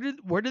know, where did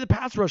the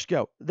pass rush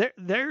go?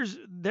 There's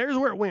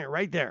where it went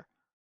right there.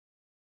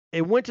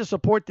 It went to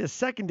support this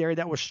secondary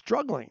that was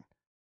struggling.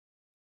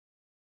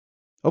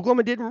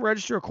 Oklahoma didn't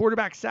register a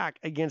quarterback sack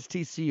against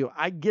TCU.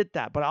 I get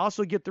that, but I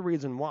also get the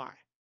reason why.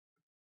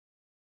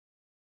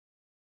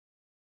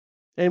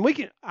 And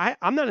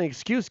I'm not an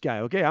excuse guy,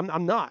 okay?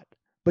 I'm not.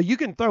 But you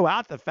can throw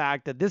out the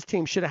fact that this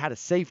team should have had a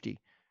safety.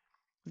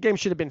 The game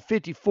should have been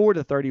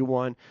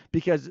 54-31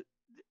 because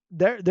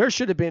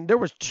there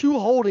was 2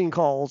 holding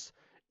calls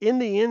in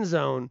the end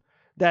zone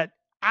that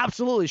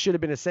absolutely should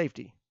have been a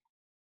safety.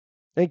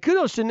 And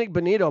kudos to Nick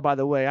Bonitto, by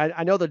the way.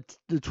 I know the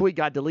tweet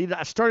got deleted.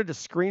 I started to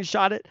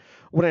screenshot it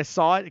when I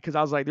saw it because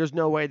I was like, there's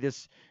no way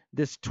this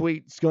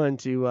tweet's going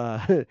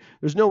to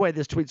there's no way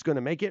this tweet's going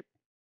to make it.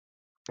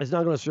 It's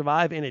not going to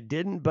survive, and it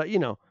didn't. But,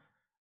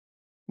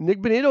 Nick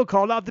Bonitto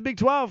called out the Big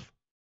 12.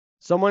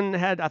 Someone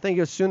had, I think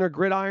it was Sooner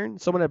Gridiron.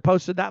 Someone had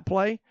posted that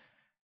play.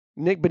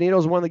 Nick Bonitto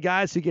is one of the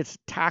guys who gets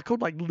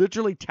tackled, like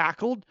literally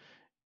tackled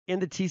in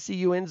the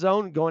TCU end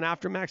zone going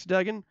after Max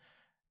Duggan.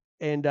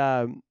 And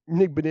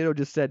Nick Bonitto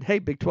just said, hey,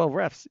 Big 12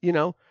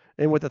 refs,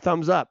 and with a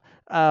thumbs up.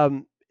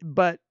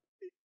 But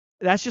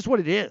that's just what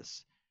it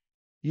is.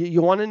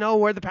 You want to know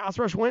where the pass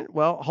rush went?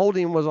 Well,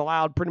 holding was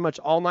allowed pretty much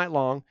all night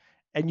long,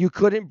 and you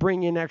couldn't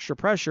bring in extra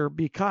pressure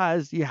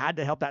because you had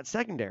to help that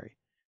secondary.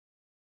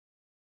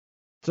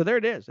 So there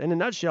it is. In a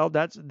nutshell,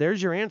 there's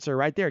your answer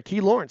right there.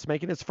 Key Lawrence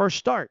making his first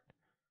start.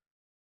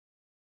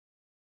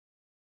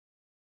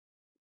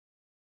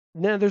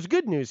 Now, there's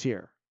good news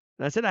here.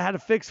 And I said I had a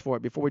fix for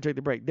it before we take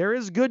the break. There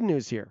is good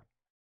news here.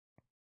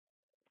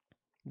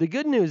 The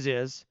good news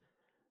is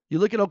you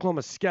look at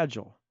Oklahoma's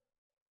schedule.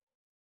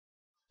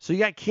 So you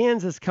got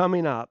Kansas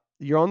coming up.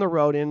 You're on the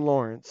road in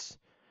Lawrence.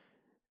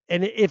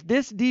 And if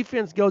this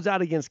defense goes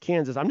out against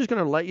Kansas, I'm just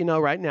going to let you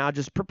know right now,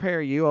 just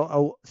prepare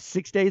you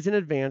 6 days in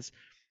advance.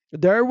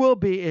 There will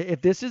be,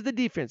 if this is the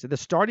defense,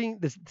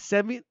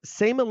 the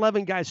same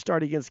 11 guys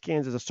start against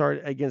Kansas as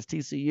start against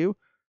TCU,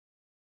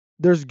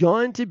 there's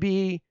going to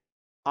be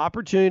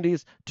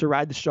opportunities to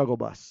ride the struggle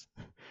bus.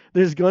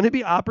 There's going to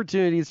be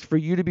opportunities for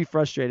you to be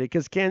frustrated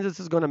because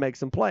Kansas is going to make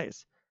some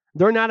plays.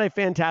 They're not a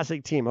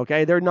fantastic team,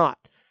 okay? They're not.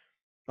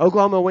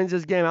 Oklahoma wins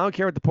this game. I don't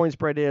care what the point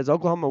spread is.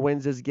 Oklahoma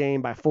wins this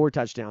game by 4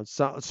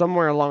 touchdowns,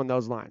 somewhere along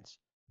those lines.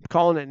 I'm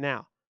calling it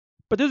now.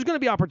 But there's going to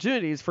be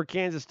opportunities for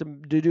Kansas to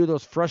do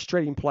those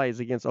frustrating plays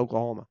against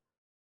Oklahoma.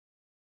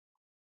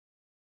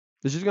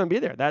 This is going to be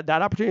there. That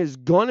opportunity is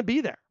going to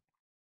be there.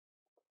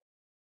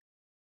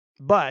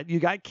 But you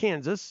got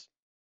Kansas,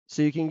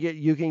 so you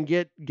can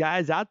get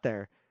guys out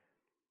there.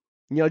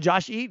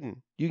 Josh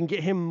Eaton, you can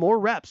get him more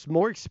reps,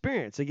 more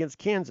experience against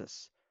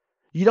Kansas.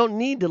 You don't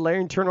need to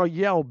Larry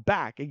Turner-Yell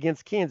back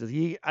against Kansas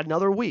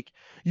another week.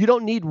 You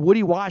don't need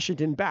Woody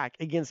Washington back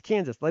against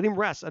Kansas. Let him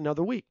rest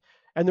another week.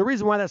 And the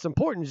reason why that's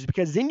important is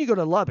because then you go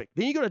to Lubbock.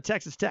 Then you go to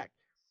Texas Tech.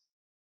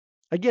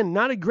 Again,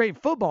 not a great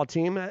football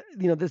team.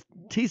 This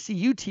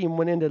TCU team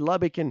went into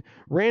Lubbock and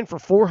ran for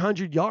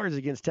 400 yards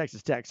against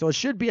Texas Tech. So it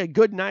should be a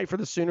good night for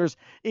the Sooners,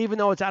 even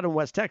though it's out in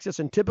West Texas,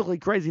 and typically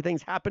crazy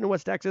things happen in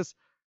West Texas.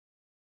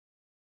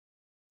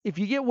 If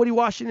you get Woody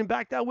Washington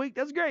back that week,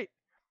 that's great.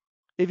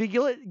 If you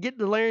get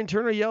the Larry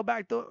Turner-Yell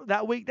back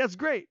that week, that's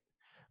great.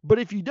 But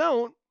if you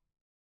don't,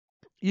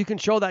 you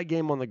control that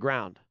game on the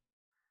ground.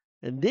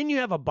 And then you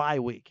have a bye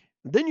week.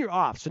 Then you're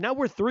off. So now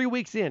we're 3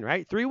 weeks in,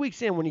 right? 3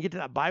 weeks in, when you get to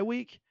that bye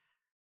week,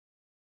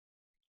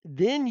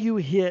 then you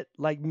hit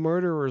like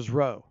murderer's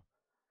row.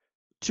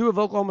 2 of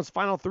Oklahoma's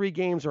final 3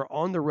 games are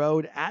on the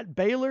road at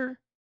Baylor.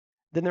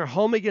 Then they're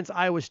home against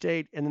Iowa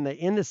State. And then they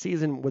end the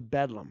season with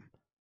Bedlam.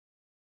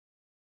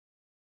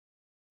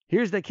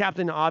 Here's the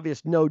Captain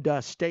Obvious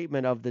no-dust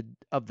statement of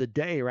the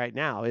day right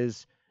now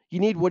is you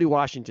need Woody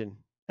Washington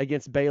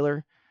against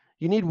Baylor.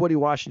 You need Woody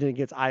Washington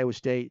against Iowa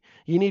State.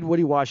 You need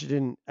Woody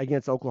Washington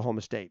against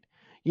Oklahoma State.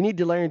 You need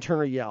Delarian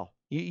Turner-Yell.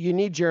 You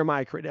need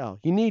Jeremiah Criddell.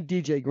 You need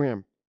DJ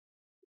Grimm.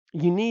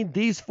 You need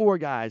these 4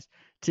 guys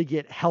to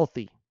get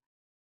healthy.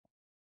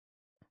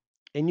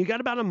 And you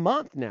got about a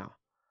month now.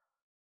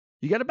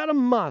 You got about a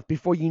month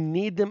before you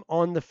need them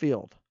on the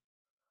field.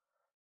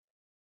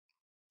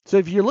 So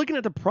if you're looking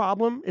at the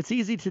problem, it's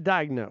easy to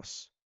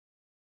diagnose.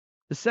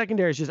 The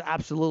secondary is just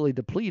absolutely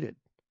depleted.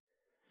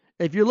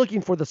 If you're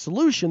looking for the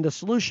solution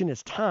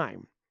is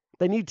time.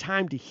 They need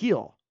time to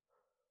heal.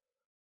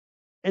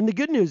 And the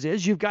good news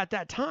is you've got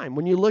that time.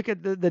 When you look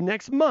at the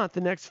next month,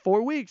 the next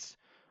 4 weeks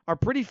are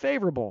pretty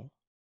favorable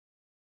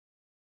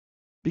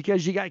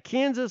because you got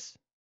Kansas,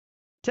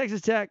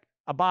 Texas Tech,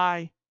 a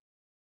bye,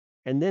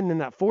 and then in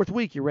that 4th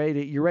week you're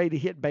ready to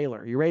hit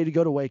Baylor. You're ready to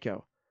go to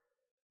Waco.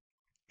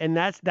 And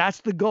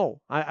that's the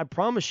goal. I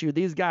promise you,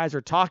 these guys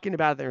are talking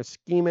about it. They're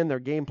scheming. They're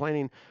game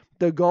planning.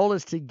 The goal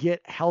is to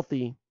get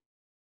healthy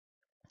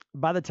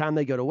by the time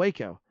they go to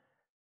Waco.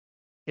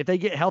 If they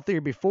get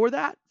healthier before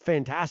that,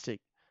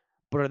 fantastic.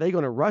 But are they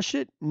going to rush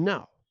it?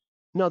 No.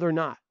 No, they're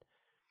not.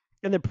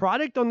 And the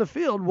product on the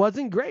field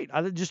wasn't great.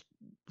 I just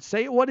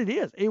say it what it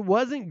is. It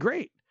wasn't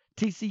great.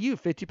 TCU,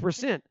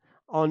 50%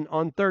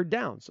 on third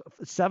downs,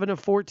 7 of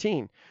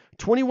 14,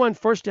 21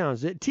 first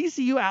downs.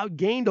 TCU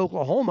outgained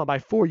Oklahoma by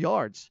 4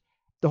 yards.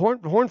 The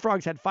Horned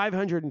Frogs had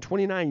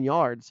 529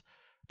 yards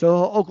to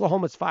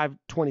Oklahoma's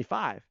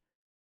 525.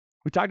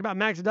 We talked about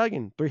Max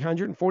Duggan,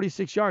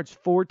 346 yards,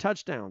 4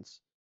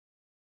 touchdowns.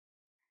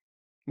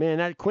 Man,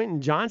 that Quentin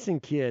Johnson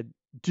kid,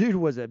 dude,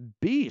 was a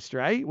beast,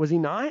 right? Was he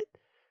not?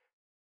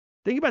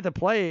 Think about the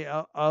play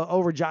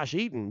over Josh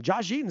Eaton.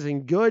 Josh Eaton's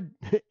in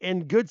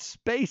good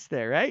space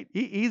there, right?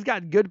 He's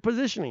got good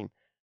positioning.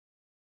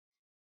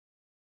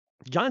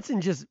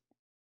 Johnson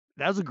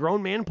that was a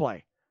grown man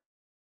play.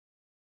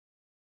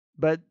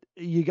 But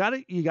you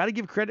gotta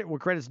give credit where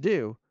credit's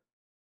due.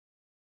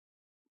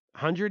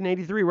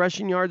 183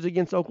 rushing yards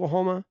against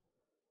Oklahoma.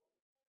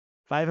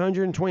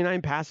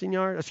 529 passing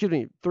yards.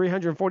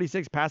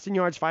 346 passing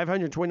yards.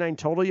 529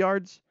 total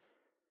yards.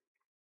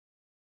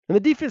 And the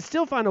defense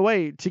still found a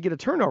way to get a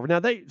turnover. Now,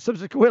 they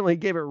subsequently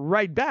gave it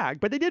right back,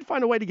 but they did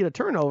find a way to get a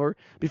turnover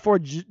before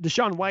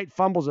Deshaun White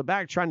fumbles it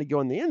back trying to go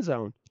in the end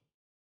zone.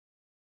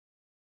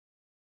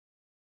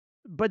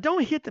 But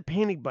don't hit the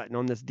panic button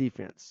on this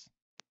defense.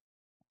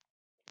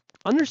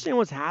 Understand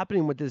what's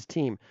happening with this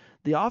team.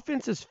 The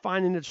offense is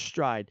finding its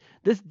stride.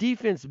 This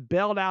defense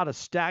bailed out a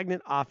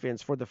stagnant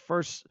offense for the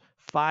first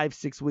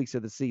 5-6 weeks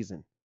of the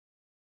season.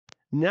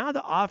 Now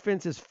the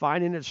offense is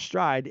finding its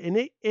stride, and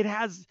it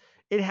has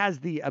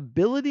the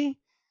ability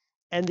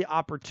and the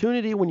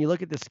opportunity, when you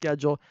look at the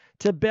schedule,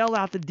 to bail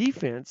out the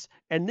defense.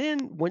 And then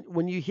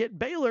when you hit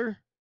Baylor,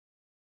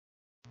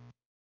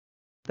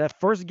 that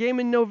first game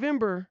in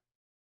November,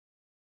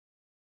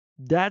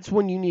 that's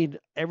when you need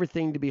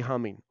everything to be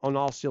humming on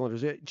all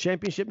cylinders.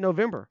 Championship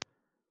November.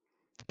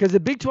 Because the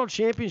Big 12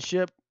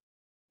 championship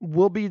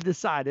will be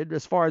decided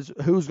as far as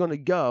who's going to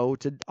go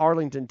to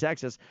Arlington,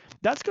 Texas.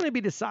 That's going to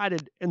be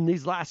decided in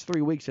these last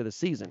 3 weeks of the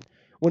season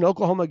when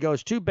Oklahoma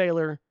goes to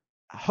Baylor,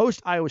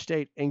 hosts Iowa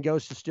State, and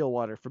goes to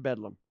Stillwater for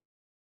Bedlam.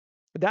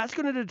 That's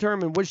going to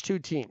determine which 2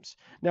 teams.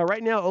 Now,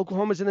 right now,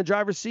 Oklahoma's in the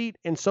driver's seat,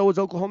 and so is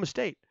Oklahoma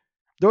State.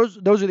 Those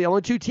are the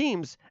only 2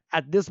 teams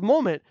at this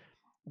moment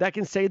that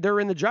can say they're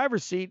in the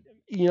driver's seat.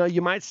 You know,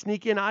 you might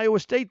sneak in Iowa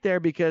State there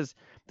because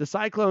the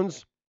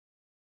Cyclones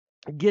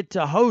get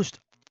to host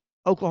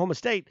Oklahoma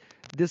State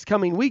this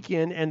coming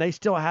weekend, and they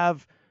still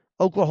have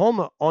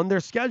Oklahoma on their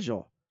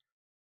schedule.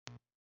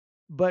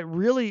 But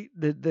really,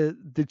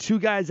 the 2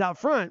 guys out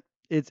front,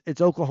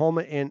 it's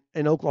Oklahoma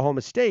and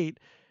Oklahoma State,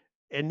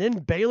 and then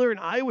Baylor and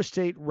Iowa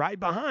State right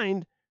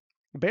behind.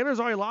 Baylor's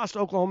already lost to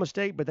Oklahoma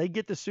State, but they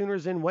get the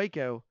Sooners in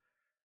Waco.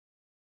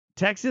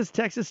 Texas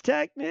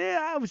Tech. Yeah,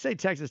 I would say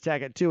Texas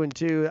Tech at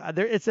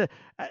 2-2.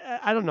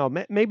 I don't know.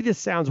 Maybe this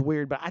sounds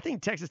weird, but I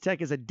think Texas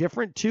Tech is a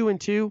different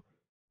 2-2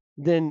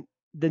 than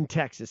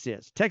Texas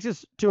is.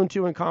 Texas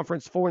 2-2 in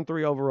conference,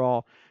 4-3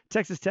 overall.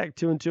 Texas Tech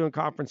 2-2 in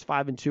conference,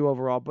 5-2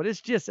 overall. But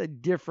it's just a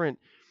different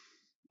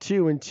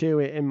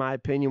 2-2 in my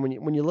opinion.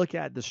 When you look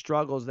at the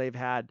struggles they've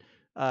had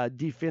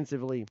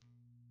defensively,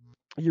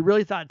 you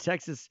really thought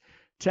Texas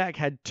Tech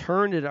had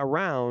turned it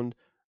around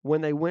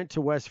when they went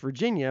to West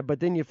Virginia, but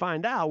then you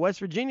find out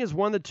West Virginia is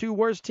one of the 2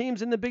 worst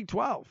teams in the Big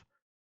 12.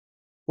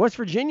 West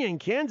Virginia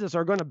and Kansas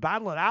are going to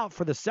battle it out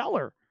for the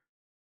cellar.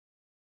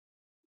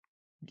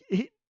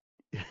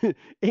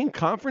 In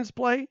conference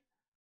play,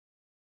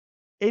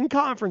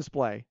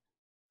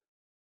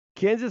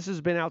 Kansas has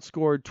been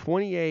outscored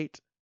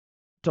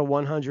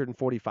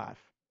 28-145.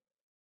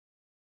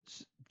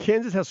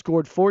 Kansas has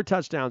scored 4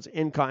 touchdowns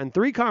in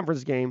 3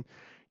 conference games.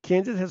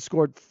 Kansas has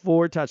scored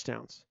 4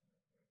 touchdowns.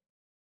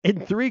 In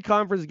 3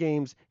 conference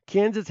games,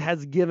 Kansas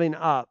has given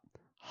up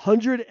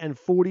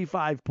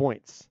 145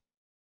 points.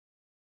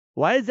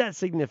 Why is that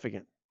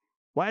significant?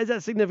 Why is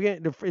that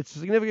significant? It's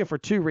significant for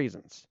 2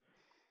 reasons.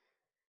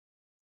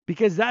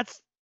 Because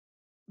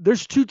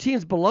there's 2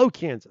 teams below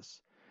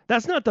Kansas.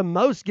 That's not the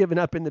most given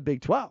up in the Big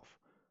 12.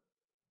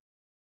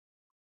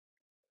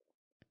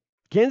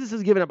 Kansas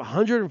has given up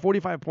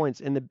 145 points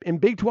in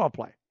Big 12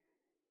 play.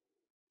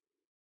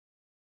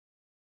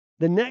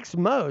 The next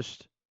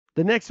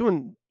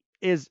one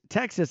is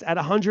Texas at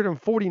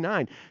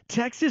 149.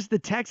 The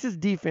Texas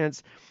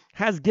defense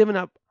has given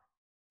up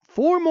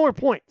 4 more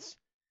points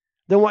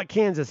than what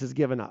Kansas has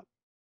given up.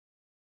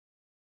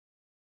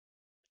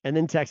 And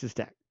then Texas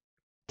Tech.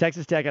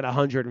 Texas Tech at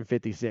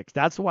 156.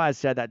 That's why I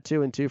said that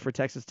 2-2 for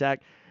Texas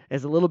Tech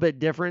is a little bit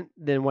different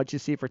than what you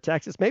see for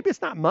Texas. Maybe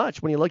it's not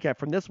much when you look at it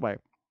from this way.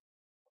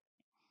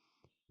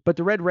 But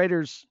the Red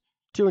Raiders,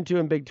 2-2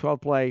 in Big 12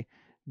 play,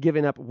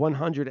 giving up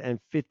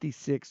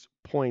 156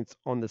 points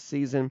on the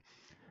season.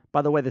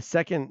 By the way, the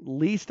second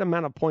least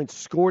amount of points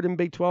scored in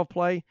Big 12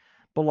 play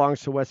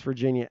belongs to West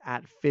Virginia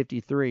at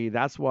 53.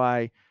 That's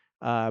why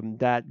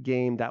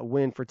that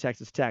win for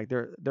Texas Tech,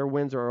 their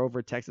wins are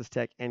over Texas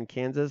Tech and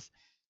Kansas.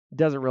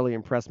 Doesn't really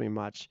impress me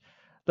much.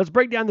 Let's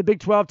break down the Big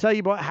 12, tell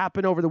you what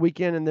happened over the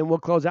weekend, and then we'll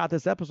close out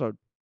this episode.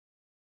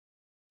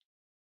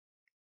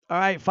 All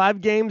right,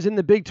 5 games in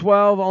the Big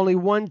 12. Only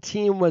one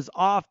team was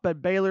off,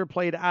 but Baylor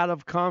played out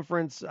of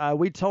conference.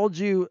 We told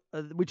you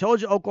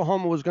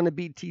Oklahoma was going to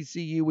beat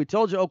TCU. We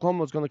told you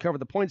Oklahoma was going to cover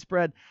the point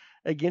spread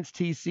against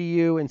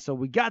TCU, and so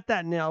we got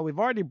that nailed. We've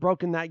already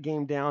broken that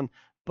game down.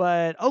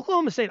 But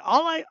Oklahoma State,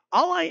 all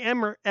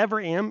I ever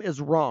am is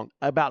wrong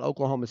about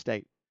Oklahoma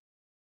State.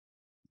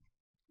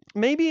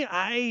 Maybe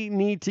I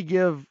need to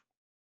give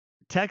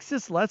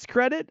Texas less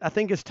credit. I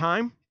think it's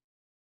time.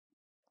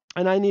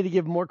 And I need to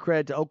give more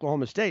credit to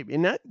Oklahoma State.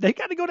 And they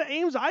got to go to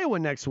Ames, Iowa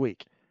next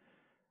week.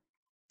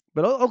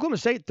 But Oklahoma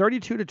State,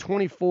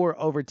 32-24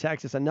 over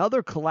Texas.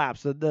 Another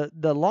collapse. The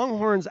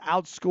Longhorns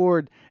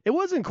outscored. It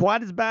wasn't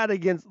quite as bad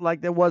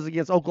like it was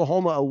against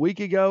Oklahoma a week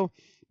ago.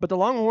 But the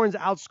Longhorns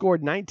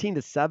outscored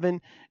 19-7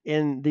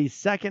 in the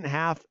second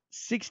half,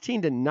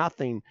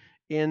 16-0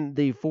 in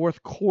the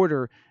fourth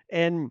quarter.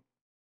 And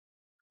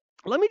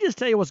let me just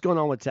tell you what's going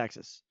on with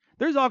Texas.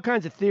 There's all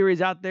kinds of theories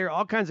out there,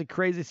 all kinds of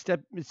crazy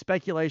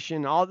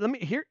speculation.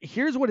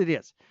 Here's what it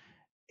is.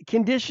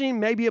 Conditioning,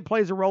 maybe it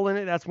plays a role in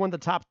it. That's one of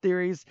the top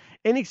theories.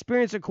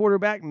 Inexperience at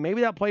quarterback, maybe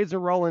that plays a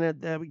role in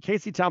it.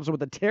 Casey Thompson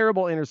with a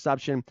terrible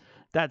interception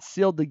that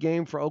sealed the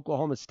game for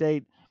Oklahoma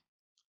State.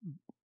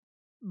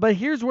 But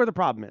here's where the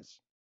problem is.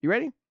 You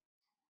ready?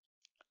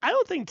 I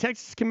don't think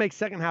Texas can make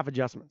second half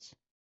adjustments.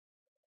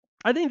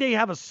 I think they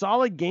have a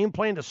solid game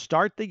plan to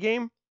start the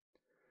game.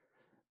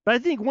 But I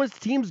think once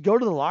teams go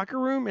to the locker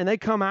room and they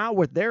come out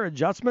with their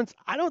adjustments,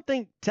 I don't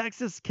think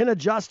Texas can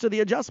adjust to the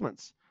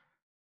adjustments.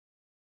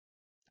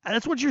 And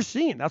that's what you're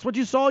seeing. That's what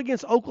you saw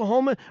against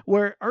Oklahoma,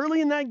 where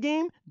early in that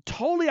game,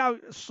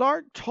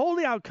 Sark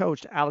totally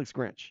outcoached Alex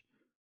Grinch.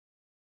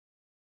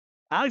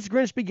 Alex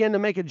Grinch began to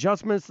make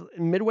adjustments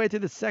midway through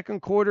the second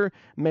quarter,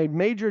 made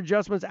major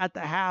adjustments at the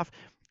half.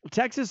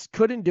 Texas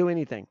couldn't do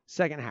anything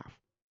second half.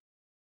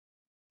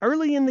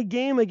 Early in the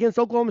game against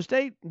Oklahoma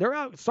State,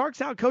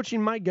 Sark's out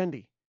coaching Mike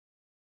Gundy.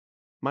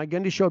 Mike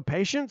Gundy showed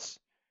patience,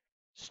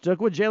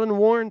 stuck with Jaylen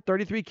Warren,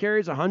 33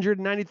 carries,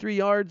 193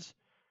 yards.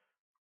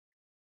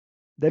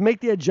 They make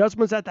the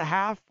adjustments at the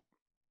half.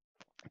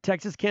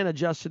 Texas can't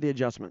adjust to the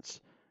adjustments.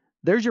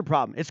 There's your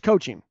problem. It's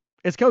coaching.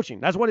 It's coaching.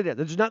 That's what it is.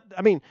 There's not.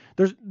 I mean,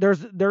 there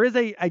is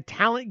a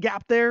talent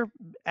gap there,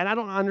 and I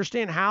don't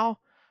understand how.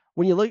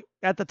 When you look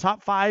at the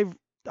top 5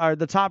 or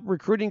the top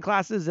recruiting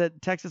classes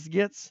that Texas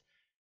gets,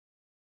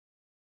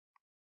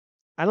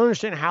 I don't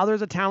understand how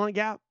there's a talent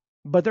gap,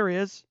 but there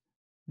is.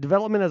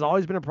 Development has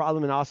always been a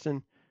problem in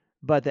Austin,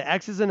 but the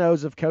X's and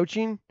O's of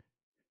coaching,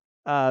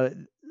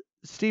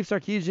 Steve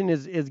Sarkisian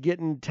is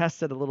getting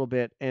tested a little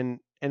bit, and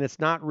it's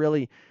not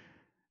really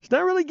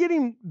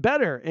getting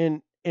better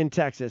in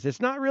Texas. It's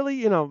not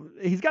really,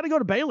 he's got to go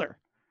to Baylor.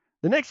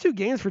 The next 2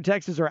 games for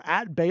Texas are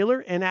at Baylor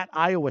and at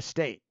Iowa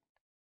State.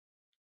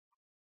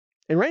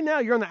 And right now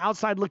you're on the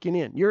outside looking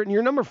in. You're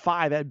number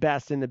 5 at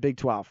best in the Big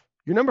 12.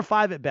 You're number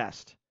 5 at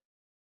best.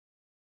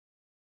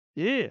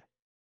 Yeah.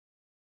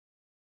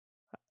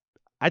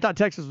 I thought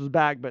Texas was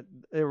back, but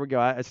there we go.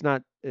 It's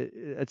not.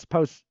 It's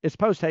post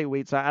hate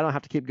week, so I don't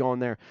have to keep going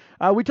there.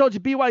 We told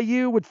you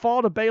BYU would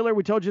fall to Baylor.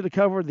 We told you to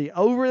cover the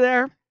over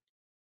there,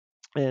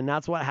 and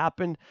that's what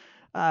happened.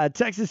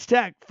 Texas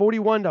Tech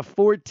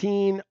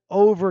 41-14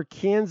 over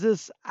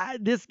Kansas.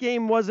 This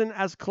game wasn't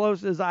as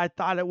close as I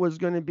thought it was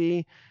going to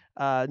be.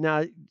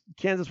 Now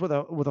Kansas with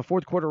a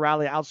fourth quarter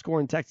rally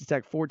outscoring Texas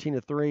Tech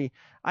 14-3.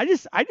 I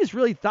just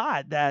really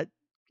thought that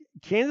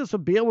Kansas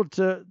would be able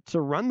to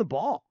run the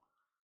ball.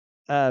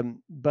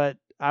 But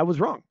I was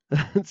wrong.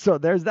 So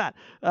there's that.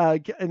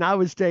 And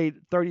Iowa State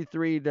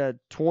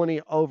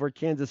 33-20 over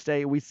Kansas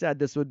State. We said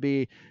this would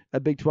be a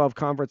Big 12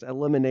 conference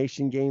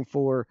elimination game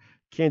for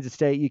Kansas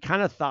State. You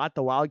kind of thought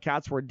the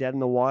Wildcats were dead in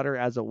the water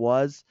as it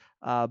was.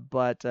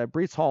 But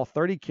Breece Hall,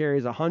 30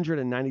 carries,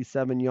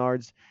 197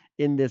 yards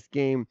in this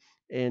game.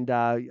 And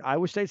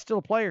Iowa State's still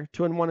a player,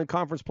 2-1 in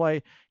conference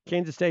play.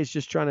 Kansas State's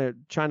just trying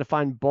to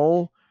find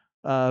bowl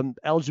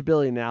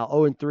eligibility now,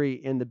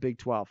 0-3 in the Big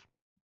 12.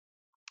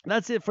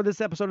 That's it for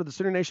this episode of the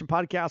Sooner Nation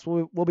podcast.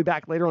 We'll be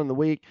back later on in the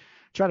week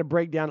try to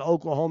break down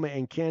Oklahoma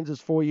and Kansas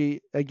for you.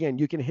 Again,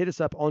 you can hit us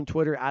up on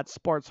Twitter at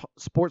Sports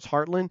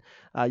Heartland.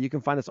 You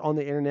can find us on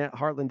the internet,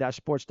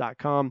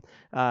 heartland-sports.com.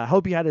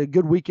 Hope you had a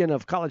good weekend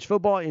of college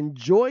football.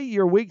 Enjoy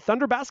your week.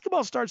 Thunder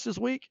basketball starts this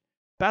week.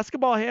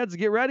 Basketball heads,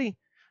 get ready.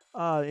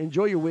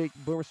 Enjoy your week.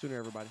 Boomer Sooner,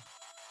 everybody.